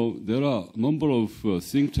 you know, there are a number of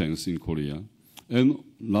think tanks in Korea, and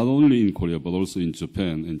not only in Korea, but also in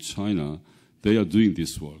Japan and China. They are doing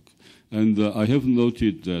this work. And I have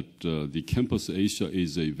noted that the Campus Asia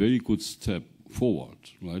is a very good step forward,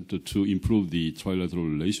 right, to improve the trilateral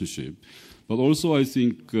relationship. But also I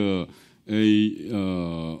think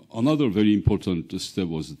another very important step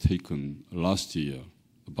was taken last year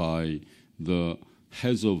by the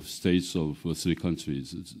heads of states of 3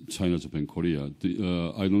 countries, China, Japan, Korea.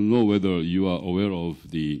 I don't know whether you are aware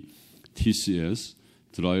of the TCS,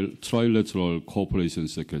 Trilateral Cooperation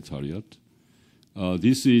Secretariat.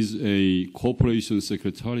 This is a cooperation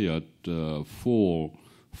secretariat for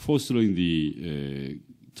fostering the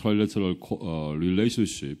trilateral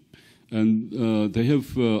relationship. And they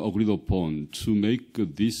have agreed upon to make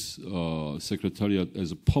this secretariat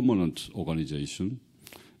as a permanent organization.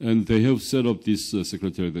 And they have set up this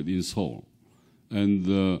secretariat in Seoul.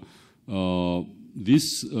 And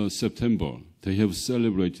this September, they have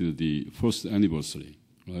celebrated the 1st anniversary.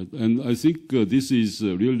 Right? And I think this is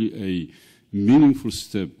really a meaningful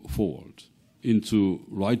step forward into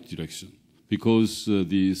right direction. Because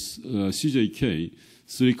the CJK,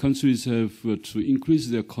 3 countries have to increase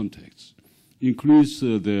their contacts, increase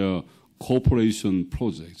their cooperation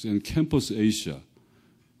projects, and Campus Asia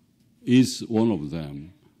is one of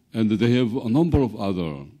them. And they have a number of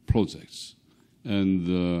other projects.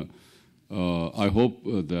 And I hope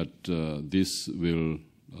that this will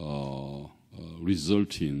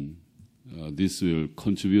result in, this will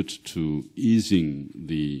contribute to easing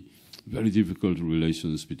the very difficult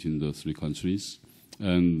relations between the three countries.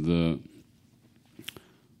 And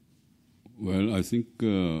well, I think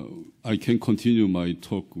I can continue my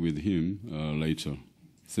talk with him later.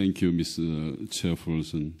 Thank you, Mr.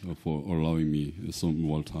 Chairperson, for allowing me some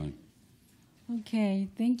more time. Okay,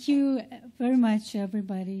 thank you very much,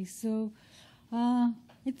 everybody. So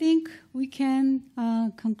I think we can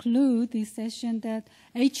conclude this session that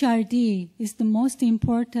HRD is the most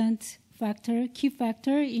important factor, key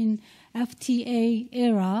factor in FTA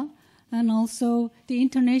era, and also the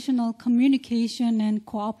international communication and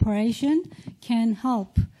cooperation can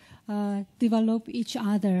help develop each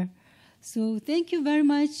other. So thank you very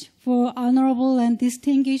much for honorable and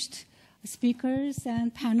distinguished speakers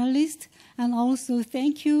and panelists, and also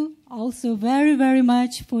thank you also very, very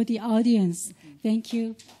much for the audience. Thank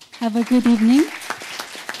you. Have a good evening.